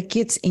puts the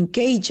kids in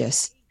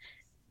cages,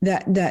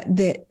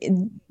 the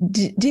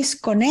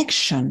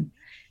disconnection.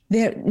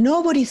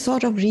 Nobody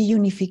thought of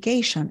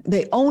reunification.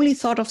 They only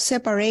thought of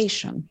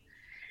separation.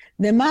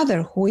 The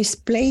mother who is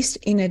placed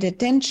in a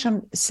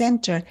detention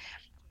center,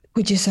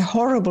 which is a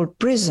horrible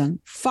prison,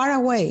 far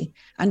away,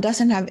 and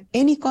doesn't have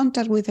any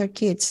contact with her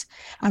kids.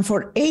 And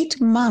for 8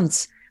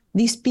 months,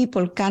 these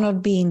people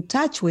cannot be in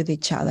touch with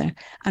each other.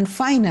 And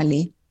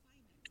finally,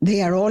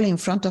 they are all in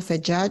front of a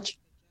judge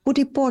who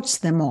deports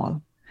them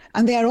all.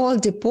 And they are all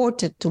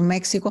deported to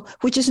Mexico,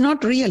 which is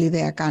not really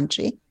their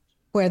country,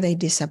 where they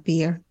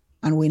disappear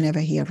and we never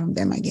hear from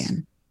them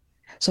again.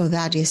 So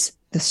that is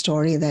the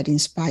story that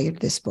inspired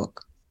this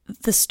book.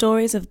 The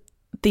stories of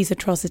these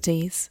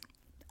atrocities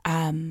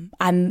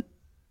and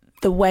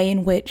the way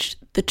in which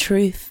the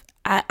truth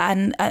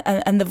and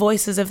the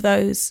voices of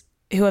those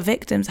who are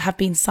victims have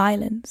been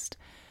silenced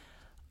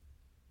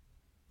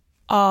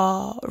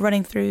are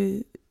running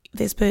through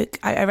this book.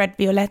 I read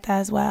Violeta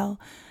as well.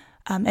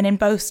 And in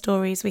both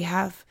stories, we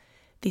have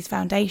these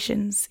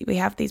foundations. We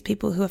have these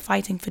people who are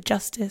fighting for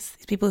justice,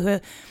 these people who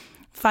are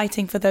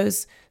fighting for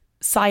those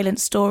silent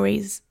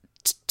stories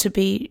to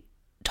be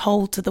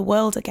told to the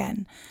world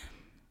again.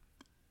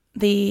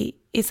 The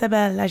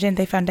Isabel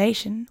Allende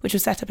Foundation, which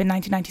was set up in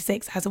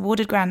 1996, has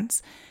awarded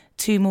grants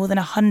to more than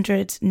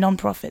 100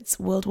 non-profits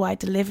worldwide,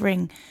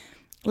 delivering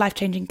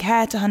life-changing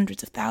care to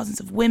hundreds of thousands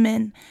of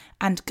women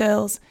and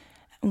girls.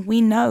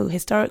 We know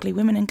historically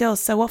women and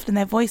girls, so often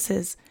their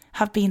voices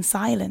have been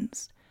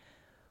silenced.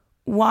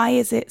 Why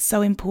is it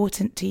so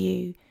important to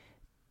you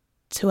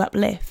to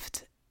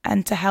uplift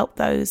and to help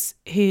those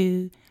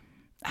who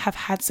have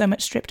had so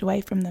much stripped away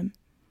from them?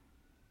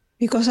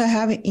 Because I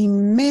have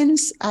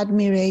immense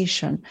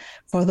admiration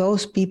for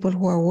those people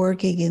who are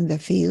working in the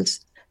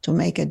fields to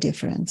make a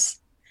difference.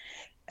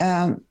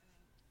 In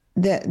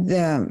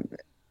the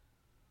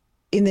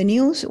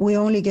news, we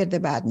only get the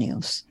bad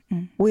news.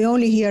 We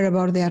only hear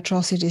about the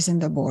atrocities in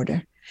the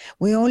border.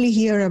 We only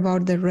hear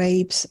about the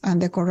rapes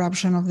and the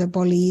corruption of the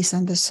police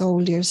and the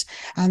soldiers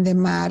and the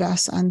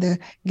maras and the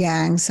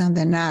gangs and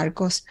the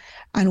narcos.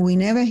 And we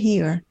never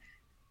hear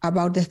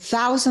about the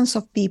thousands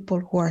of people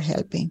who are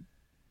helping.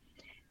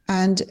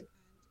 And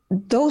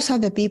those are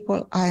the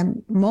people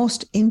I'm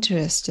most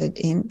interested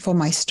in for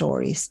my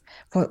stories,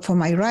 for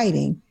my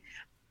writing.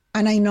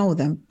 And I know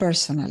them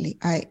personally.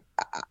 I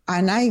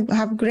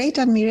have great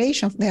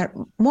admiration. They're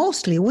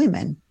mostly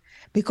women,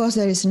 because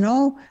there is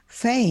no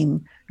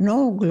fame,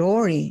 no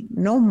glory,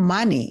 no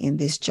money in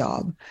this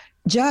job,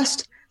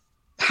 just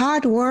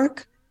hard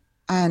work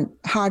and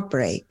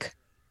heartbreak.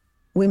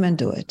 Women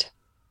do it.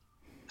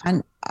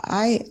 And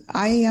I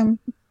am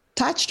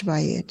touched by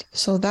it.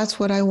 So that's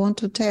what I want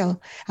to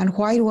tell. And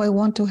why do I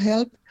want to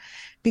help?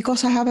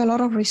 Because I have a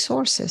lot of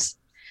resources.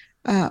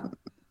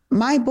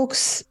 My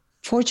books,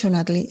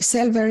 fortunately,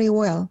 sell very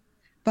well,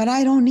 but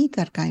I don't need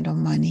that kind of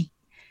money.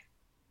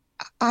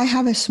 I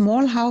have a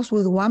small house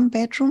with 1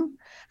 bedroom.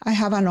 I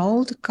have an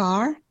old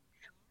car.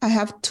 I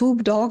have 2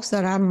 dogs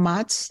that are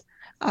mutts.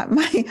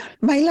 My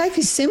life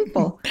is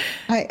simple.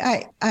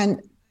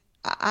 And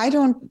I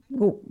don't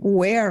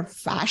wear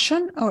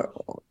fashion, or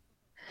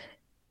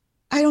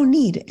I don't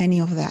need any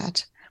of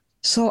that.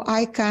 So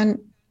I can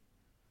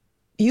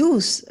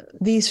use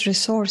these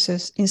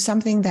resources in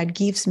something that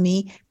gives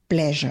me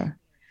pleasure.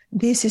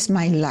 This is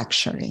my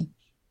luxury,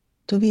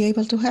 to be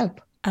able to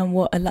help. And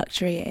what a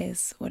luxury it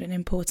is. What an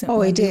important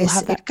one. It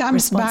is. It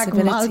comes back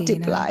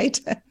multiplied.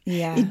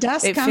 Yeah. It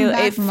does come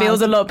back It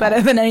feels a lot better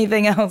than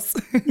anything else.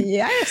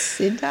 Yes,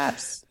 it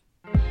does.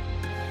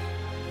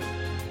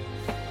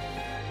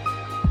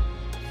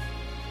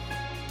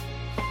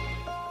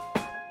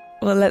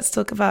 Well, let's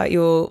talk about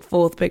your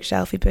 4th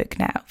Bookshelfie book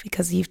now,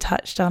 because you've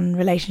touched on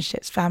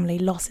relationships, family,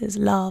 losses,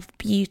 love,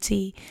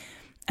 beauty.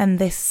 And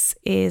this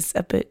is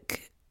a book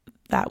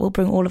that will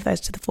bring all of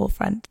those to the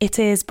forefront. It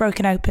is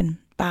Broken Open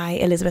by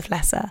Elizabeth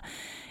Lesser.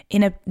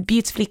 In a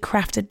beautifully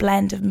crafted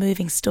blend of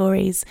moving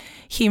stories,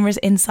 humorous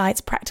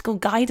insights, practical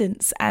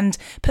guidance, and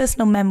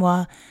personal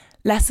memoir,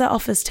 Lesser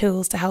offers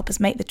tools to help us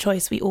make the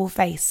choice we all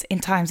face in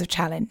times of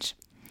challenge.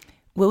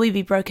 Will we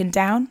be broken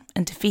down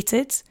and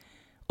defeated,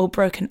 or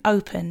broken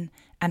open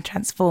and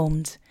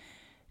transformed?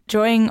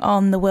 Drawing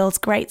on the world's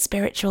great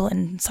spiritual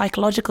and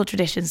psychological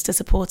traditions to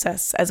support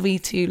us as we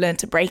too learn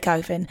to break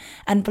open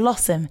and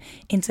blossom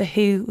into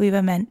who we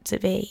were meant to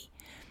be.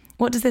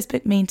 What does this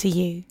book mean to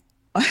you?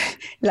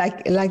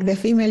 like the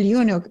female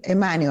eunuch,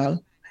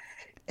 Emmanuel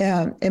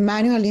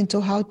into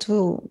how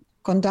to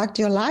conduct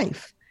your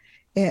life.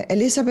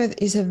 Elizabeth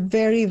is a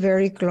very,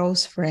 very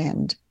close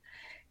friend.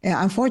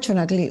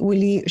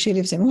 Unfortunately, she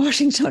lives in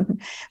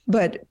Washington,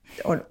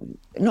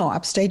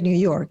 upstate New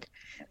York.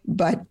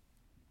 But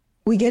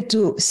we get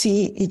to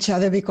see each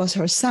other because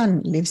her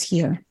son lives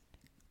here,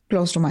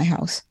 close to my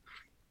house.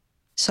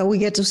 So we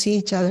get to see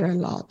each other a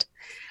lot.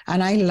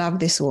 And I love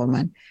this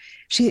woman.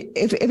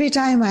 Every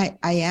time I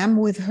am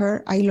with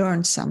her, I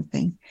learn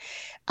something.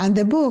 And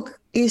the book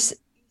is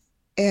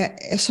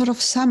a sort of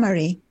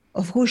summary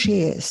of who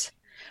she is,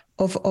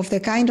 of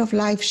the kind of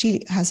life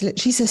she has.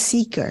 She's a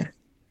seeker.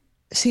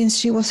 Since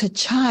she was a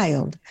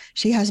child,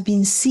 she has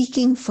been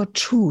seeking for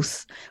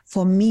truth,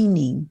 for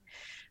meaning.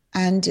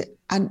 And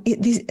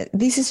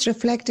this is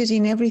reflected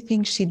in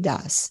everything she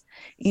does,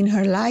 in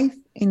her life,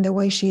 in the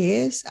way she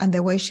is, and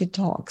the way she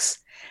talks.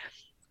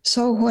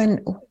 So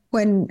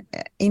when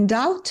in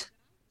doubt,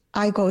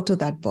 I go to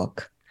that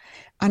book,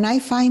 and I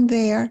find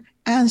there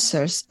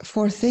answers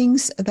for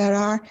things that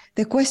are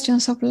the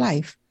questions of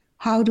life.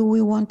 How do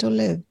we want to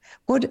live?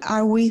 What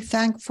are we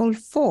thankful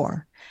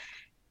for?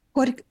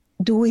 What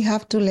do we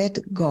have to let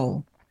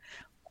go?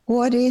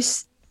 What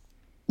is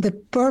the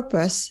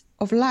purpose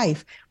of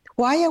life?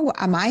 Why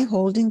am I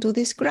holding to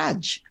this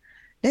grudge?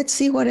 Let's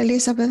see what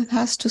Elizabeth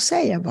has to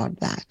say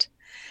about that.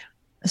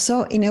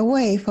 So in a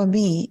way, for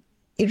me,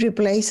 it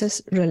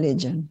replaces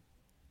religion,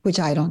 which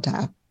I don't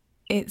have.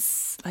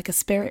 It's like a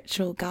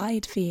spiritual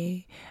guide for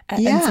you.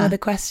 And some of the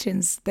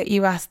questions that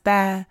you asked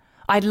there,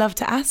 I'd love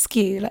to ask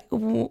you, like,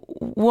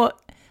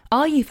 what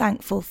are you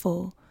thankful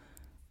for?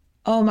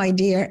 Oh, my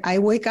dear, I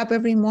wake up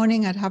every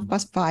morning at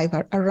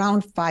 5:30,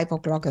 around 5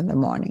 o'clock in the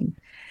morning,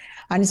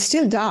 and it's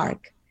still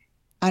dark.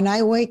 And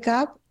I wake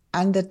up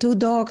and the 2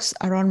 dogs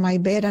are on my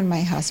bed and my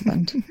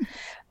husband.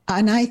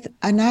 and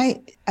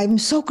I'm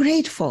so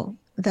grateful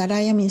that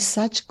I am in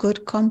such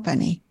good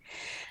company,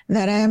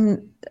 that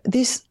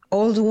this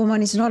old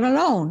woman is not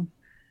alone.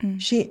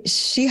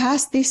 She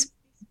has these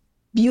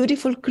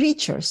beautiful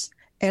creatures,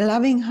 a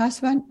loving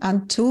husband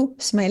and 2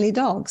 smelly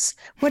dogs.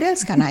 What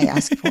else can I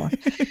ask for?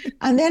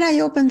 And then I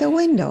open the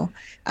window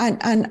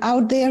and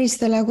out there is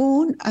the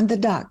lagoon and the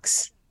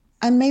ducks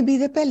and maybe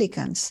the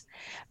pelicans.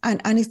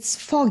 And it's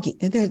foggy.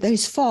 There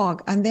is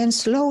fog. And then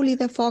slowly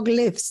the fog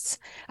lifts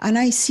and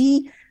I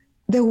see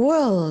the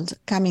world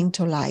coming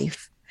to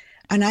life.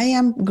 And I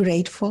am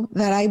grateful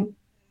that I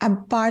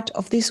am part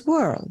of this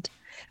world.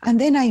 And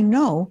then I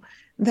know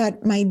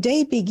that my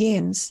day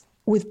begins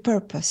with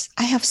purpose.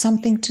 I have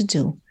something to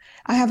do.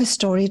 I have a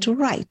story to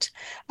write.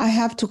 I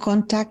have to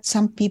contact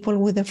some people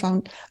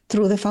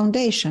through the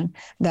foundation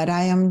that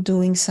I am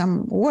doing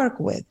some work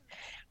with.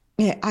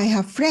 I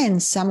have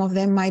friends. Some of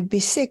them might be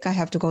sick. I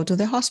have to go to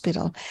the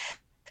hospital.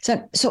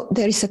 So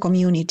there is a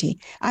community.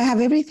 I have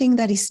everything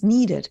that is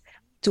needed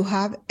to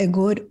have a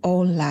good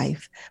old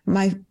life.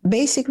 My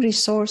basic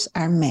resources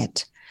are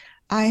met.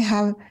 I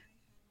have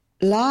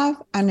love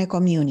and a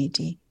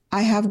community.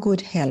 I have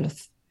good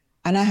health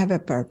and I have a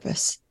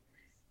purpose.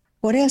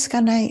 What else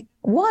can I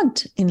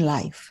want in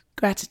life?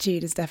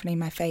 Gratitude is definitely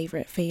my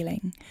favorite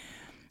feeling.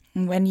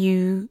 And when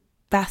you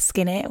bask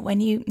in it, when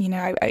you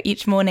know,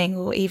 each morning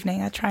or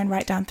evening, I try and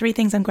write down 3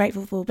 things I'm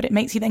grateful for, but it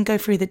makes you then go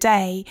through the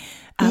day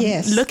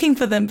looking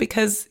for them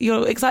because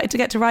you're excited to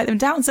get to write them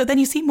down. So then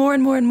you see more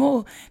and more and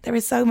more. There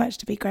is so much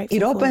to be grateful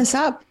for. It opens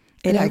up.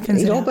 It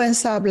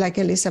opens up, like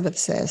Elizabeth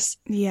says.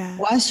 Yeah.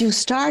 Once you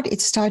start,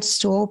 it starts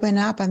to open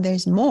up and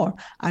there's more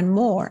and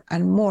more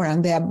and more.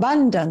 And the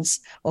abundance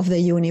of the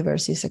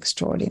universe is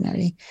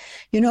extraordinary.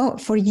 You know,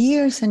 for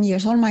years and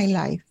years, all my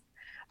life,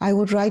 I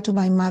would write to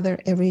my mother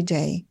every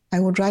day. I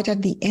would write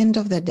at the end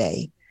of the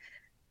day,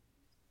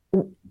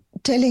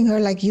 telling her,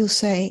 like you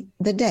say,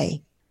 the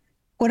day.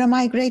 What am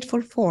I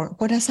grateful for?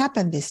 What has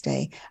happened this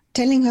day?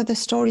 Telling her the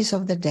stories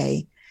of the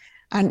day.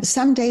 And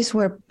some days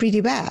were pretty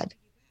bad.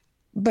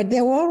 But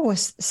there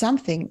was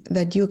something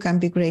that you can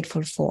be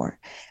grateful for.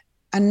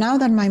 And now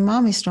that my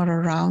mom is not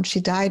around,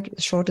 she died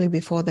shortly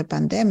before the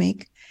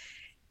pandemic,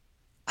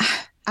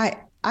 I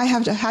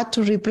have had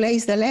to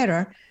replace the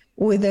letter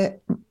with a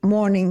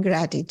morning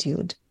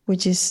gratitude,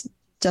 which is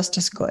just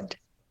as good.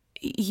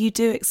 You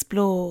do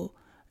explore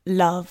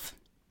love,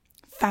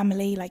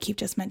 family, like you've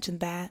just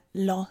mentioned there,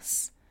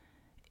 loss,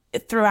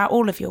 throughout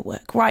all of your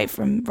work, right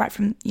from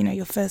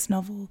your first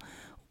novel.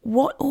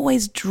 What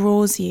always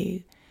draws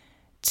you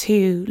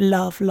to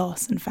love,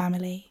 loss, and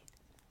family?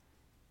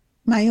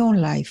 My own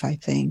life, I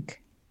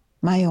think.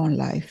 my own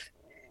life.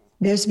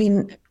 There's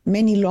been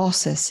many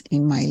losses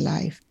in my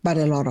life, but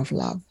a lot of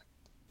love.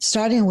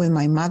 Starting with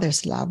my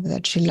mother's love,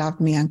 that she loved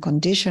me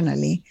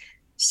unconditionally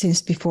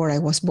since before I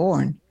was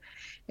born.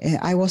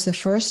 I was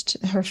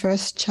her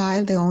first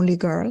child, the only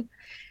girl,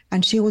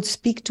 and she would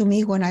speak to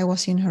me when I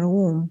was in her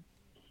womb.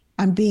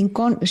 And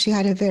she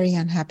had a very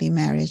unhappy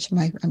marriage.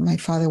 My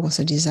father was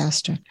a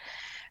disaster.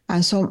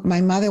 And so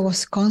my mother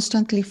was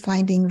constantly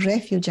finding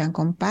refuge and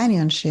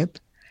companionship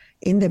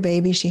in the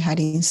baby she had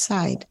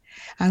inside.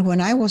 And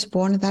when I was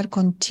born, that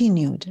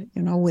continued,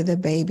 with the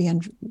baby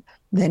and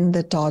then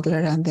the toddler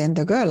and then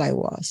the girl I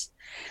was.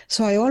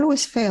 So I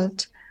always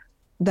felt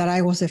that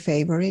I was a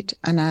favorite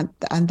and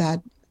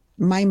that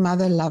my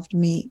mother loved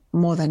me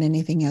more than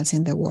anything else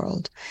in the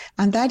world.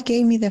 And that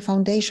gave me the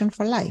foundation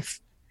for life.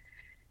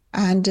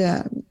 And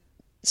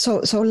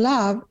so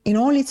love in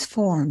all its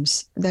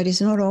forms, that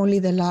is not only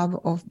the love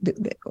of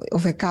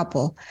a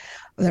couple,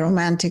 the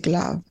romantic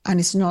love, and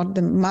it's not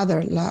the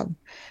mother love,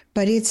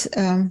 but it's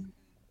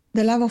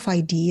the love of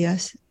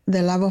ideas,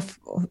 the love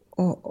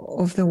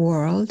of the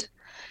world,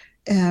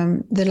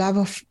 the love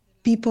of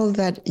people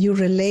that you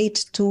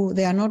relate to.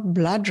 They are not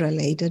blood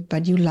related,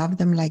 but you love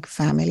them like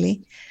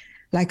family,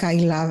 like I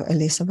love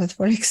Elizabeth,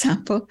 for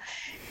example.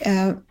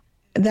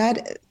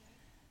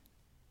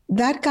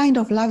 That kind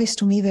of love is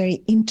to me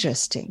very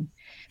interesting,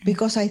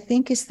 because I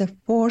think it's the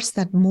force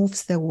that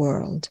moves the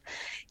world.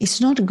 It's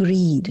not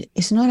greed,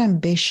 it's not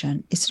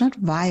ambition, it's not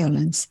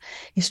violence,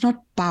 it's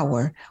not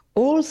power.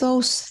 All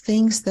those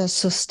things that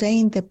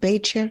sustain the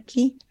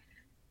patriarchy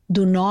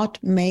do not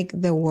make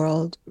the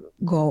world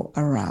go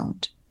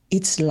around.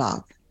 It's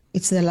love.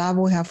 It's the love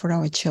we have for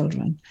our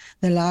children,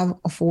 the love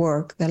of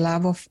work, the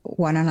love of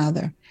one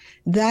another.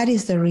 That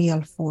is the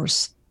real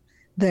force.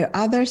 The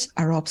others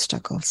are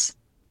obstacles.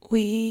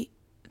 We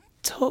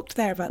talked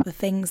there about the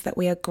things that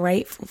we are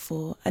grateful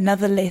for.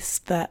 Another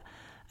list that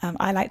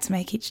I like to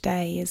make each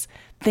day is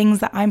things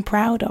that I'm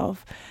proud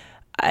of.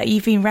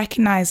 You've been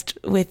recognised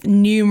with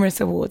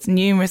numerous awards,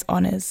 numerous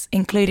honours,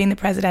 including the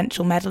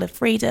Presidential Medal of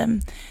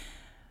Freedom.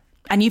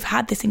 And you've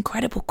had this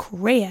incredible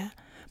career.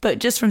 But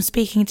just from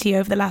speaking to you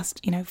over the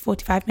last,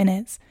 45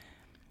 minutes,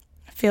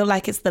 I feel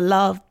like it's the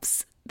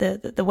loves,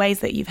 the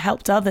ways that you've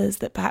helped others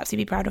that perhaps you'd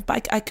be proud of.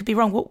 But I could be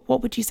wrong.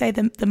 What would you say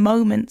the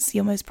moments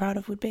you're most proud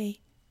of would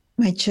be?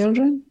 My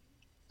children,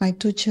 my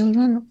two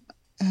children.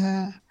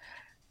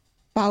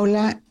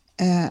 Paula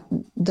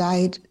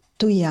died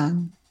too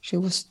young. She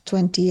was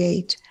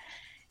 28.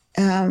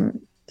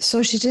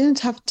 So she didn't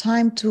have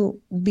time to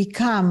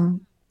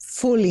become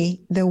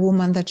fully the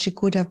woman that she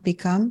could have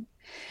become.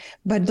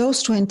 But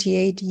those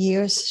 28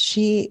 years,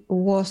 she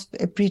was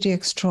a pretty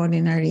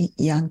extraordinary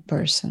young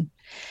person.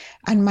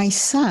 And my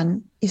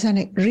son is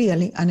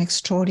really an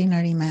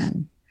extraordinary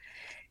man.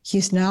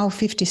 He's now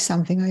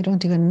 50-something. I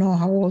don't even know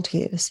how old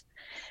he is.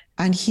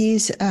 And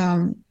he's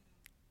an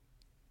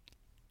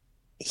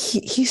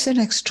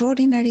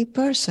extraordinary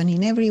person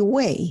in every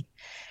way,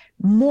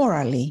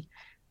 morally.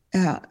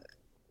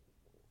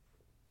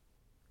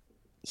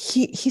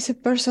 He's a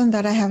person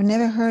that I have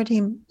never heard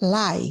him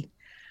lie,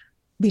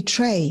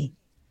 betray,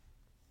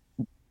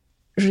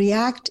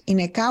 react in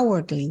a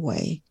cowardly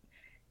way.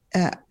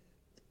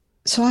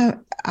 So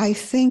I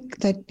think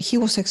that he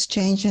was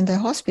exchanged in the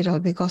hospital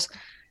because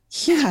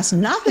he has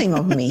nothing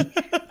of me,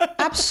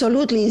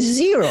 absolutely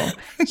zero.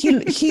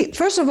 He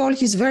first of all,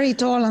 he's very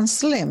tall and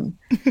slim.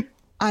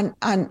 And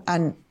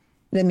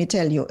let me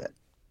tell you,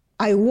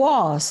 I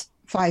was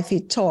 5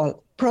 feet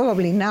tall.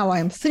 Probably now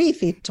I'm 3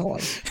 feet tall.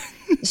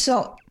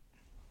 So,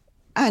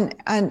 and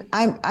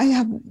I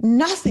have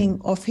nothing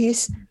of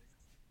his,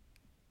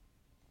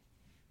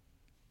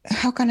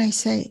 how can I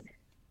say,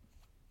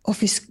 of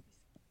his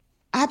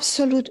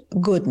absolute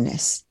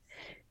goodness.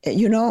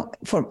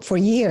 For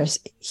years,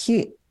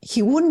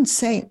 he wouldn't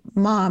say,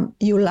 "Mom,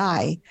 you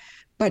lie,"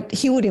 but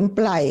he would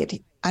imply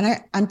it.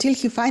 And until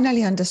he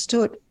finally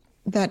understood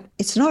that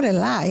it's not a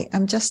lie,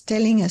 I'm just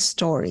telling a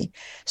story.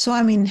 So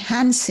I'm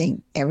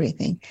enhancing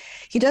everything.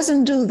 He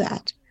doesn't do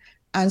that.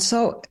 And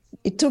so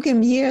it took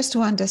him years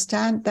to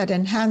understand that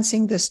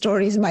enhancing the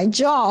story is my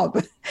job.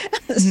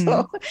 Mm-hmm.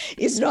 So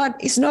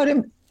it's not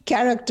a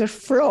character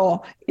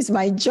flaw, it's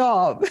my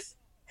job.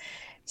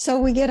 So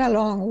we get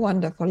along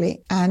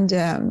wonderfully. And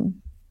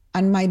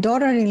my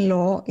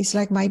daughter-in-law is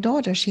like my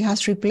daughter. She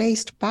has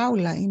replaced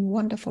Paula in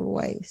wonderful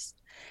ways.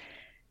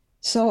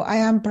 So I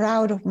am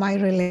proud of my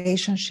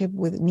relationship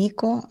with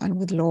Nico and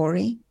with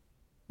Lori.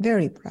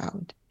 Very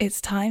proud.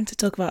 It's time to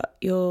talk about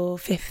your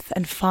fifth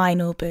and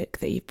final book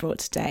that you've brought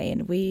today.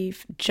 And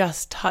we've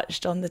just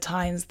touched on the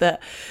times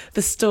that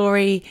the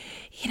story,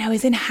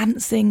 is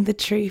enhancing the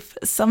truth.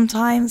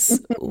 Sometimes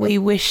we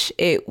wish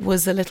it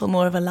was a little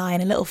more of a lie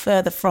and a little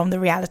further from the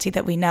reality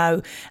that we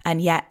know.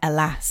 And yet,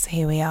 alas,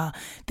 here we are.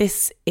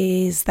 This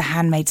is The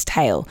Handmaid's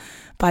Tale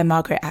by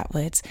Margaret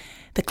Atwood,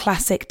 the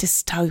classic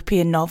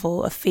dystopian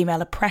novel of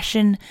female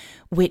oppression,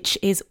 which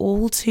is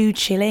all too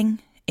chilling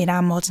in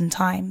our modern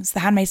times. The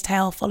Handmaid's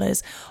Tale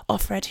follows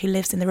Offred, who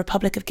lives in the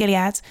Republic of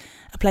Gilead,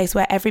 a place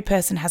where every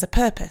person has a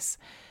purpose.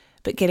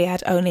 but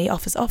Gilead only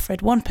offers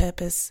Offred one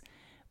purpose,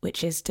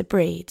 which is to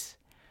breed.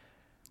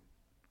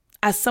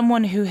 As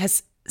someone who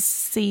has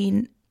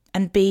seen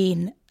and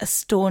been a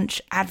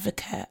staunch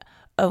advocate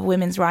of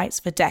women's rights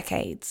for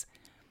decades,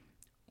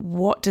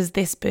 what does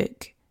this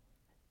book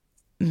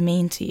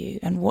mean to you,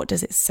 and what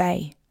does it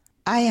say?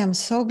 I am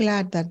so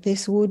glad that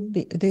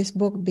this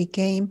book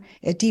became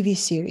a TV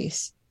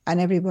series and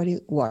everybody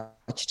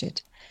watched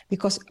it,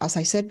 because, as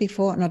I said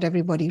before, not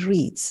everybody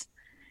reads.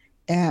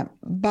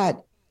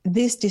 But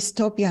this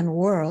dystopian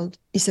world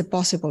is a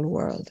possible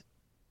world.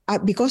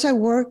 Because I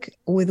work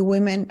with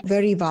women,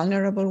 very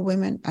vulnerable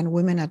women and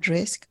women at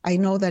risk, I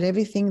know that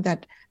everything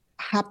that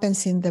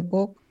happens in the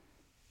book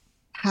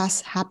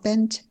has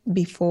happened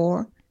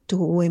before to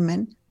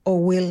women,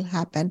 or will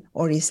happen,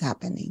 or is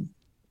happening.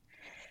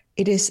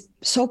 It is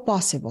so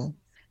possible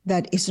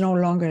that it's no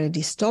longer a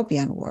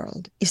dystopian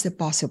world, it's a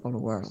possible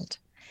world.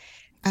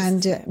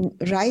 And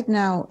right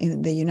now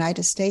in the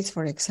United States,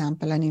 for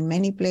example, and in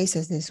many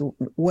places, this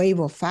wave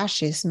of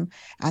fascism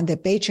and the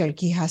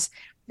patriarchy has,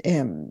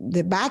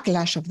 the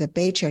backlash of the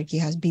patriarchy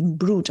has been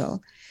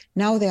brutal.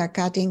 Now they are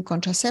cutting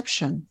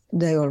contraception.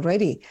 They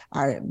already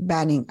are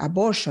banning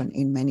abortion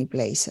in many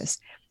places.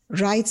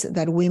 Rights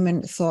that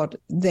women thought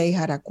they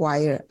had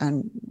acquired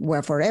and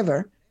were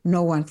forever,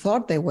 no one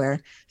thought they were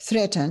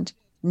threatened.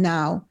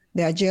 Now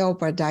they are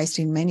jeopardized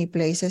in many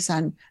places,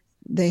 and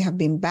they have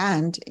been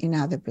banned in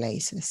other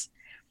places.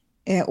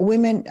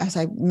 Women, as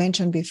I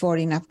mentioned before,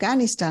 in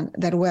Afghanistan,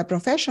 that were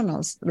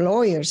professionals,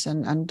 lawyers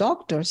and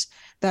doctors,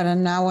 that are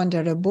now under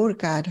a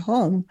burqa at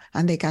home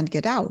and they can't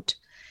get out.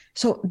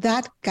 So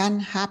that can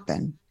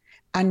happen.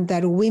 And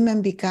that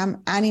women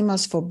become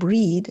animals for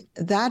breed,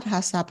 that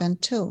has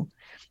happened too.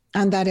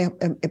 And that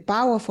a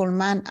powerful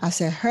man as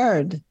a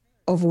herd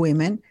of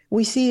women,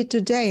 we see it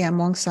today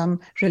among some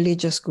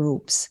religious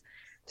groups.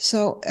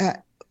 So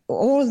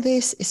all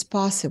this is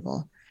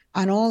possible,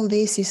 and all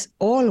this is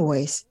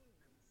always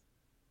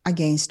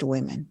against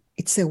women.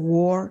 It's a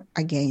war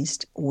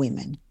against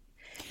women.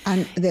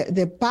 And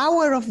the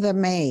power of the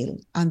male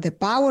and the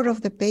power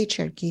of the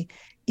patriarchy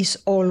is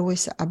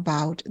always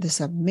about the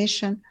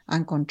submission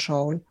and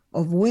control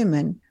of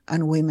women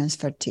and women's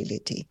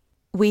fertility.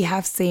 We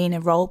have seen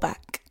a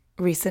rollback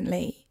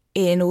recently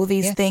in all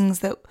these things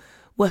that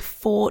were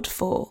fought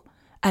for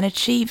and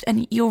achieved.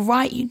 And you're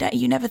right,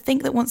 you never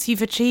think that once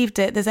you've achieved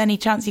it, there's any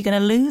chance you're going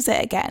to lose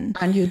it again.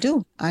 And you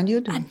do. And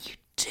you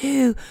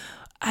do.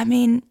 I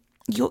mean,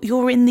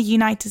 you're in the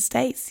United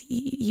States.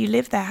 You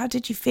live there. How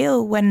did you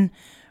feel when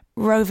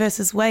Roe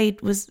versus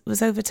Wade was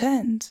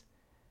overturned?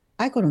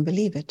 I couldn't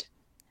believe it.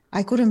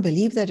 I couldn't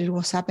believe that it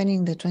was happening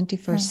in the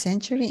 21st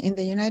century in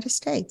the United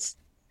States.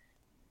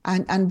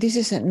 And this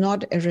is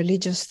not a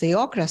religious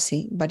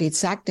theocracy, but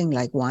it's acting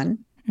like one.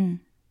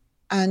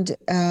 And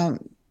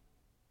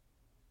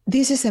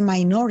this is a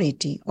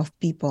minority of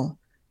people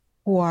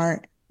who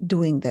are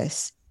doing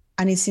this.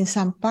 And it's in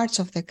some parts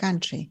of the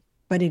country,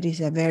 but it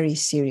is a very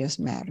serious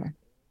matter.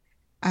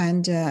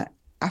 And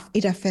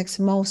it affects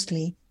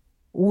mostly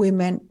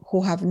women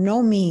who have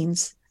no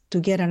means to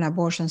get an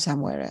abortion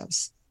somewhere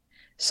else.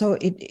 So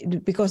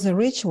because the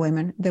rich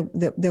women,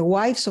 the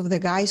wives of the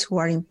guys who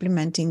are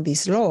implementing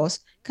these laws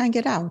can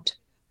get out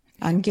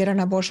and get an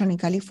abortion in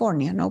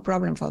California. No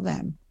problem for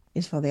them.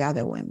 It's for the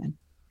other women.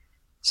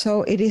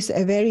 So it is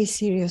a very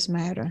serious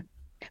matter.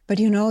 But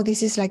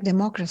this is like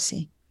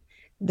democracy,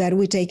 that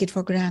we take it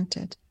for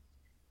granted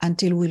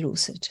until we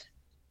lose it.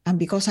 And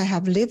because I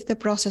have lived the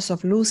process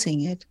of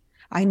losing it,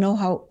 I know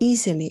how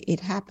easily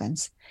it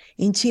happens.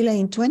 In Chile,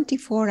 in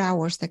 24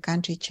 hours, the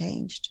country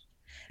changed.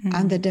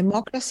 And the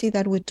democracy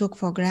that we took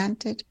for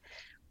granted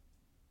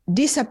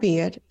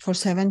disappeared for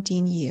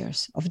 17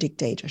 years of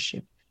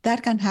dictatorship.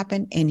 That can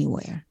happen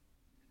anywhere.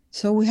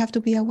 So we have to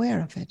be aware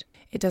of it.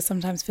 It does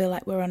sometimes feel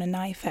like we're on a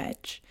knife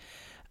edge.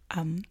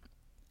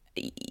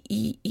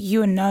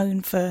 You are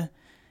known for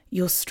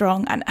your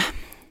strong, and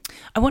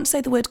I want to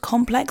say the word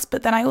complex,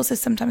 but then I also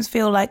sometimes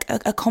feel like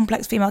a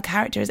complex female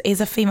character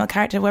is a female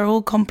character. We're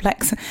all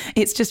complex.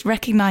 It's just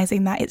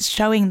recognizing that, it's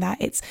showing that,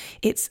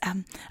 it's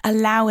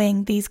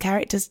allowing these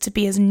characters to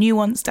be as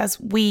nuanced as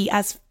we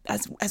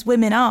as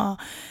women are.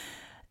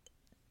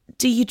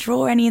 Do you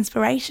draw any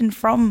inspiration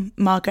from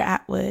Margaret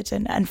Atwood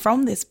and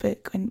from this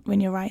book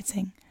when you're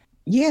writing?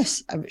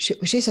 Yes,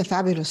 she's a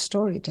fabulous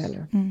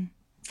storyteller.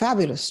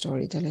 Fabulous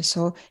storyteller.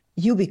 So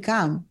you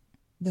become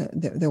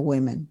the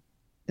women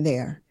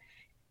there.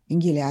 In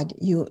Gilead,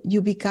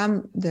 you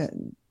become the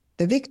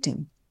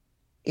victim,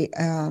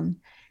 and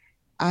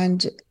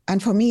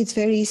for me it's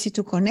very easy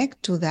to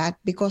connect to that,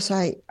 because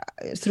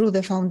through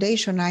the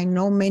foundation I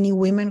know many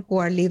women who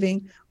are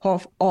living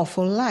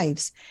awful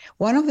lives.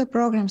 One of the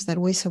programs that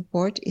we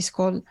support is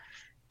called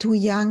Too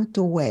Young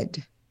to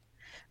Wed,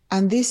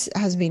 and this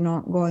has been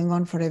going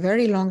on for a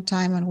very long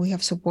time, and we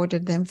have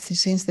supported them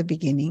since the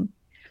beginning.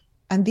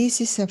 And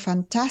this is a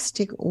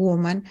fantastic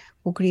woman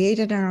who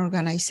created an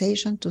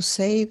organization to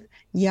save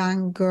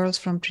young girls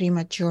from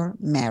premature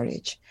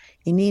marriage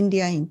in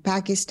India, in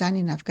Pakistan,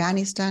 in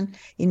Afghanistan,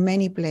 in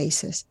many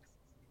places.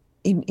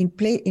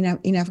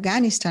 in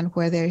Afghanistan,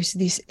 where there is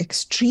this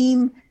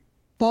extreme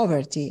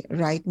poverty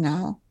right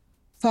now,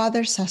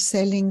 fathers are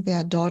selling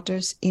their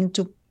daughters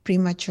into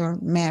premature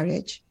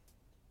marriage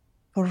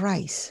for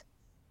rice.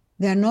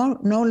 They are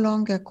no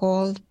longer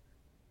called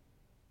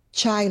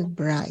child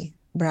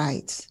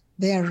brides.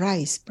 They are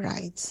rice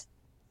brides,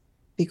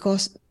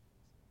 because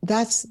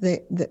that's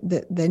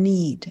the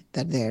need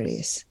that there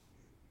is.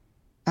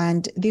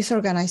 And this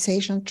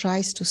organization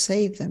tries to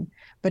save them.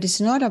 But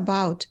it's not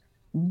about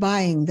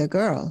buying the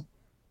girl.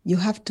 You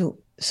have to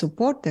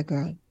support the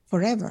girl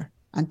forever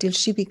until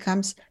she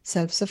becomes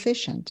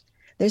self-sufficient.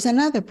 There's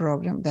another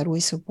program that we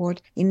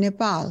support in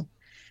Nepal.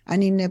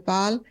 And in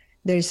Nepal,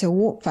 there is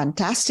a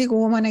fantastic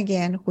woman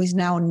again who is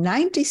now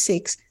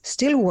 96,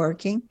 still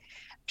working.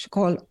 She's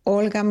called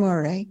Olga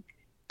Murray.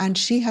 And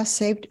she has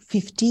saved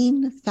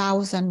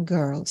 15,000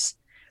 girls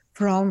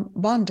from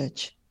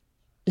bondage.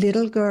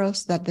 Little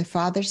girls that the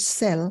fathers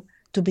sell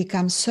to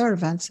become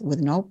servants with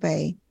no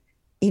pay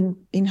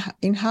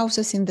in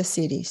houses in the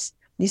cities.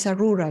 These are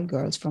rural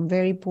girls from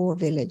very poor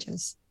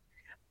villages.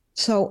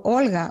 So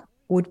Olga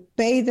would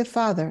pay the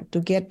father to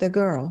get the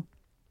girl,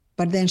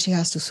 but then she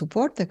has to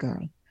support the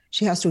girl.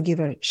 She has to give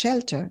her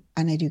shelter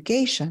and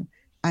education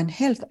and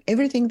health,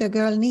 everything the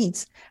girl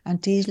needs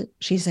until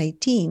she's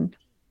 18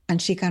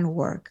 and she can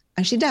work.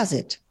 And she does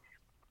it.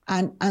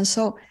 And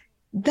so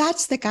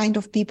that's the kind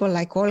of people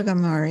like Olga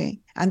Murray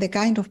and the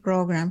kind of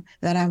program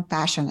that I'm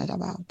passionate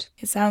about.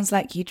 It sounds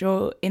like you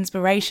draw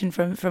inspiration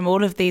from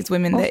all of these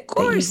women that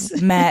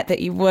you've met,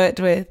 that you've worked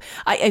with.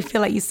 I feel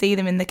like you see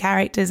them in the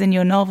characters in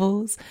your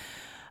novels.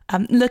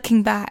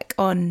 Looking back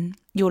on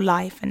your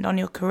life and on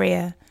your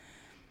career,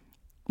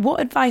 what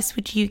advice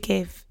would you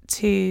give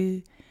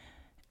to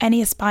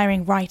any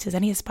aspiring writers,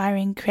 any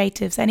aspiring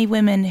creatives, any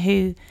women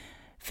who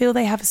feel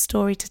they have a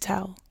story to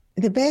tell?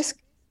 The best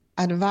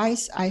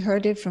advice, I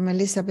heard it from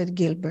Elizabeth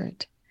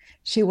Gilbert.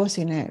 She was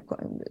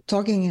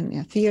talking in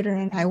a theater,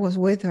 and I was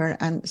with her,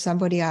 and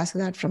somebody asked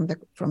that from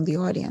the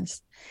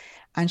audience.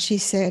 And she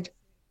said,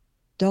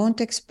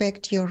 don't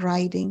expect your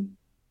writing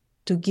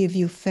to give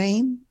you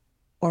fame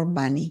or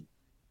money.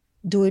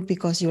 Do it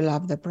because you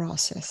love the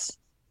process.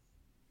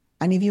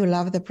 And if you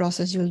love the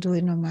process, you'll do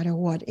it no matter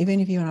what, even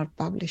if you're not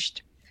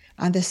published.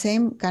 And the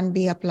same can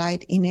be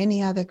applied in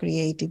any other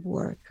creative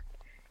work.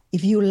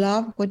 If you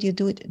love what you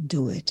do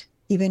it,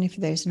 even if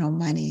there's no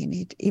money in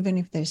it, even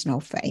if there's no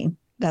fame,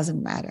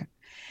 doesn't matter.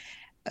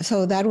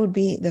 So that would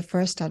be the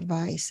first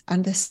advice.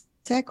 And the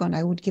second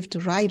I would give to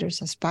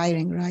writers,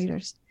 aspiring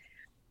writers,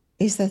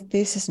 is that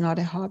this is not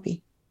a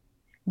hobby.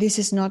 This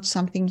is not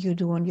something you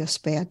do on your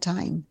spare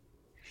time.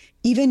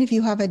 Even if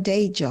you have a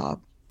day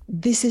job,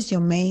 this is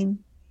your main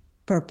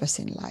purpose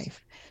in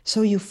life.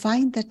 So you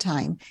find the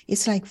time.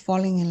 It's like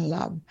falling in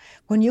love.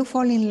 When you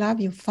fall in love,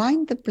 you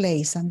find the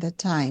place and the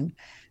time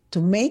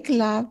to make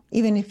love,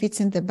 even if it's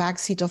in the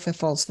backseat of a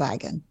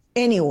Volkswagen.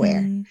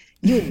 Anywhere.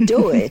 You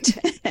do it.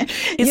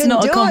 It's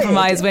not a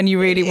compromise when you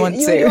really want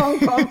to. You don't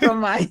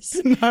compromise.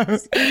 No.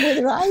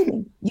 With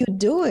writing, you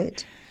do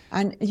it.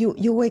 And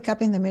you wake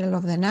up in the middle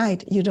of the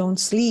night. You don't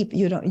sleep.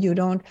 You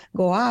don't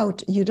go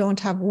out. You don't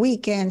have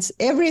weekends.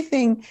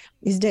 Everything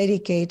is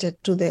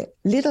dedicated to the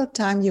little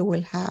time you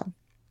will have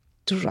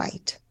to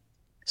write.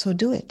 So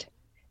do it.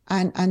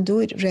 And do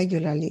it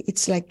regularly.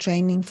 It's like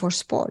training for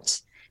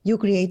sports. You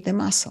create the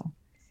muscle.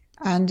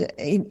 And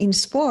in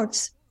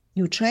sports,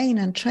 you train,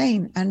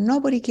 and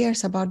nobody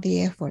cares about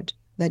the effort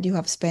that you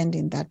have spent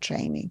in that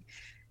training.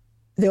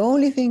 The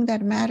only thing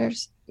that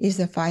matters is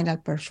the final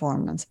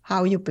performance,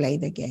 how you play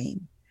the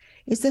game.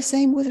 It's the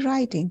same with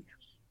writing.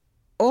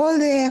 All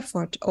the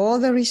effort, all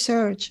the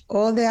research,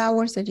 all the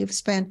hours that you've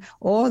spent,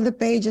 all the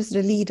pages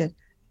deleted,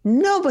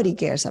 nobody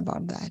cares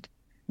about that.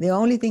 The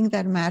only thing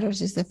that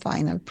matters is the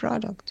final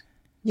product,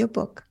 your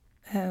book.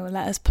 Oh,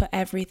 let us put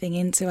everything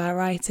into our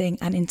writing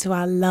and into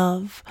our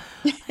love.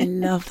 I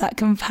love that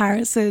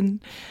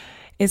comparison.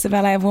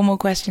 Isabel, I have one more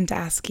question to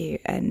ask you,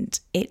 and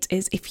it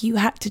is, if you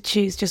had to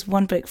choose just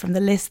one book from the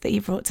list that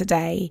you brought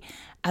today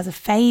as a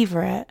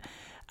favourite,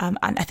 and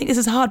I think this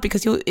is hard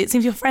because it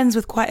seems you're friends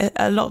with quite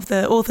a lot of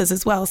the authors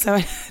as well, so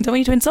I don't want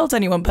you to insult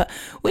anyone, but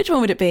which one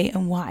would it be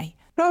and why?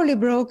 Probably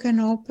Broken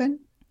Open,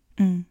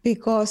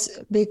 because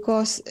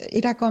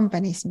it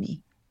accompanies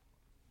me.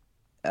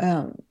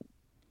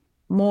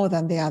 More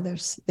than the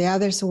others. The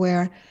others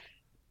were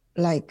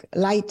like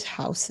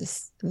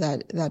lighthouses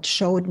that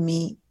showed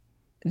me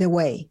the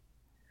way.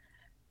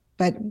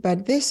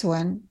 But this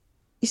one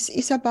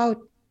is about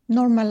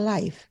normal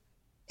life,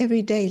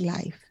 everyday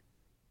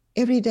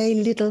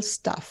little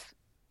stuff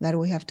that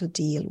we have to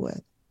deal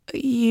with.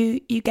 You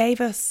gave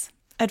us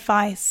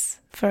advice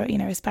for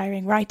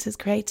aspiring writers,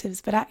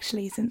 creatives, but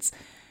actually, since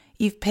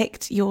you've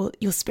picked your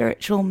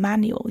spiritual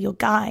manual, your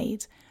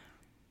guide,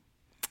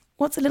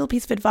 what's a little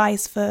piece of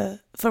advice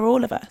for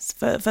all of us,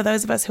 for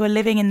those of us who are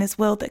living in this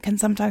world that can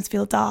sometimes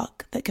feel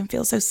dark, that can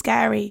feel so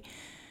scary,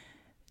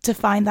 to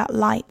find that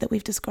light that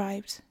we've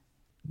described?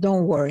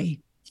 Don't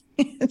worry.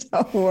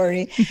 Don't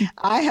worry.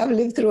 I have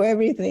lived through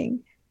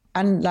everything.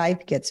 and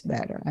life gets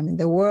better. I mean,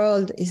 the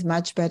world is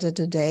much better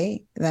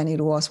today than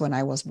it was when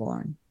I was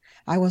born.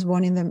 I was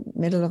born in the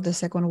middle of the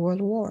Second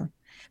World War,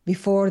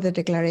 before the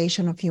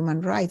Declaration of Human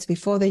Rights,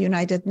 before the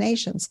United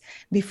Nations,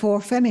 before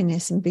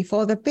feminism,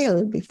 before the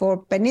pill,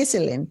 before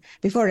penicillin,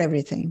 before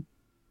everything.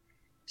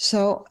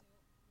 So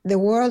the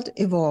world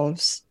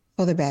evolves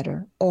for the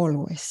better,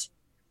 always.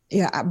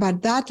 Yeah,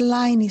 but that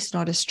line is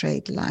not a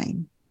straight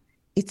line.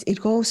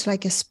 It goes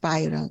like a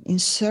spiral in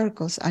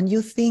circles, and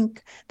you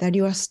think that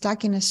you are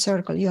stuck in a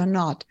circle. You are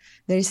not.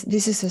 This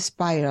is a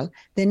spiral.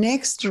 The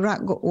next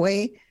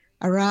way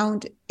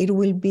around, it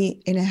will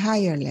be in a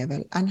higher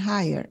level and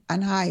higher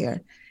and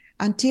higher,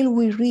 until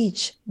we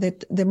reach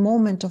the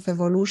moment of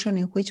evolution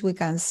in which we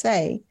can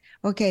say,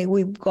 okay,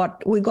 we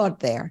got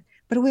there,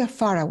 but we are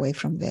far away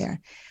from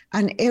there.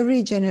 And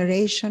every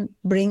generation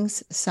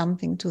brings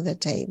something to the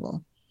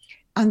table.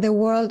 And the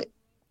world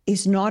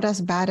is not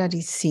as bad as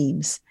it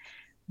seems.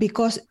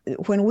 Because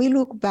when we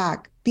look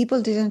back,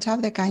 people didn't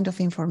have the kind of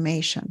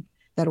information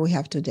that we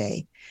have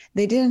today.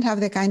 They didn't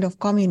have the kind of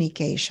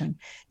communication.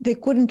 They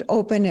couldn't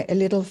open a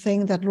little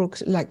thing that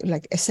looks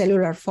like a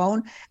cellular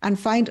phone and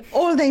find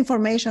all the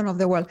information of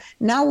the world.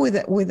 Now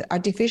with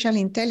artificial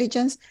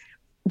intelligence,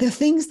 the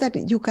things that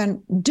you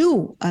can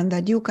do and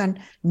that you can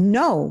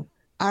know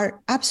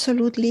are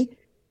absolutely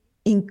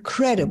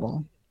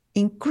incredible.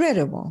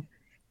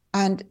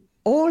 And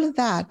all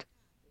that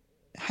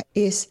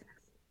is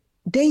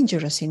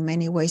dangerous in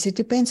many ways. It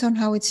depends on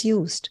how it's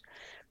used.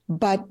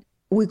 But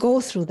we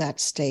go through that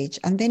stage,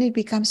 and then it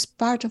becomes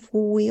part of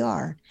who we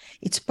are.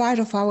 It's part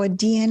of our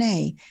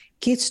DNA.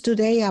 Kids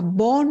today are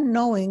born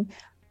knowing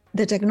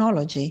the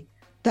technology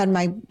that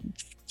my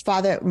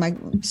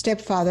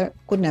stepfather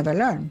could never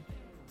learn.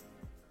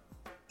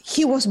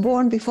 He was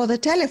born before the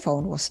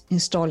telephone was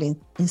installed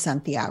in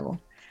Santiago.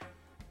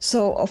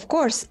 So, of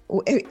course,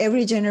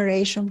 every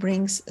generation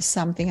brings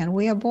something, and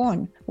we are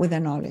born with the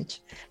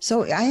knowledge.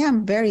 So I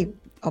am very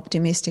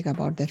optimistic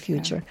about the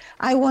future. Yeah.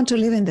 I want to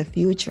live in the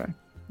future,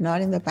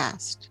 not in the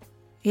past.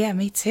 Yeah,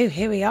 me too.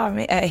 Here we are,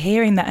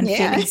 hearing that and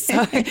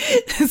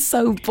feeling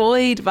so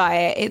buoyed by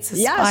it. It's a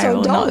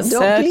spiral, not a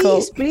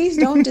circle. Please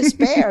don't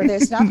despair.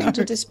 There's nothing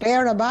to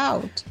despair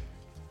about.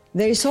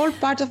 There is all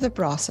part of the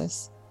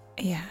process.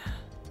 Yeah.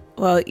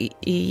 Well,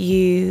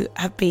 you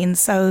have been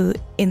so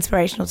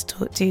inspirational to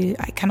talk to.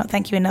 I cannot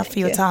thank you enough for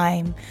your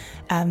time.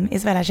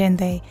 Isabel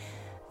Allende,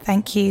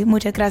 thank you.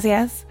 Muchas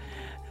gracias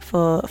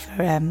for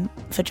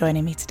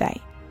joining me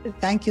today.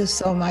 Thank you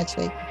so much,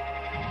 Vic.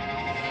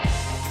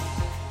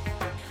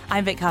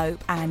 I'm Vic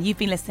Hope, and you've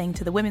been listening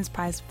to the Women's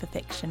Prize for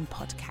Fiction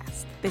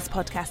podcast. This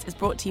podcast is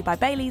brought to you by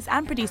Bailey's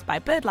and produced by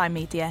Birdline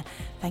Media.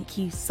 Thank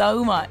you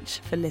so much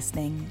for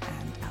listening,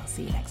 and I'll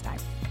see you next time.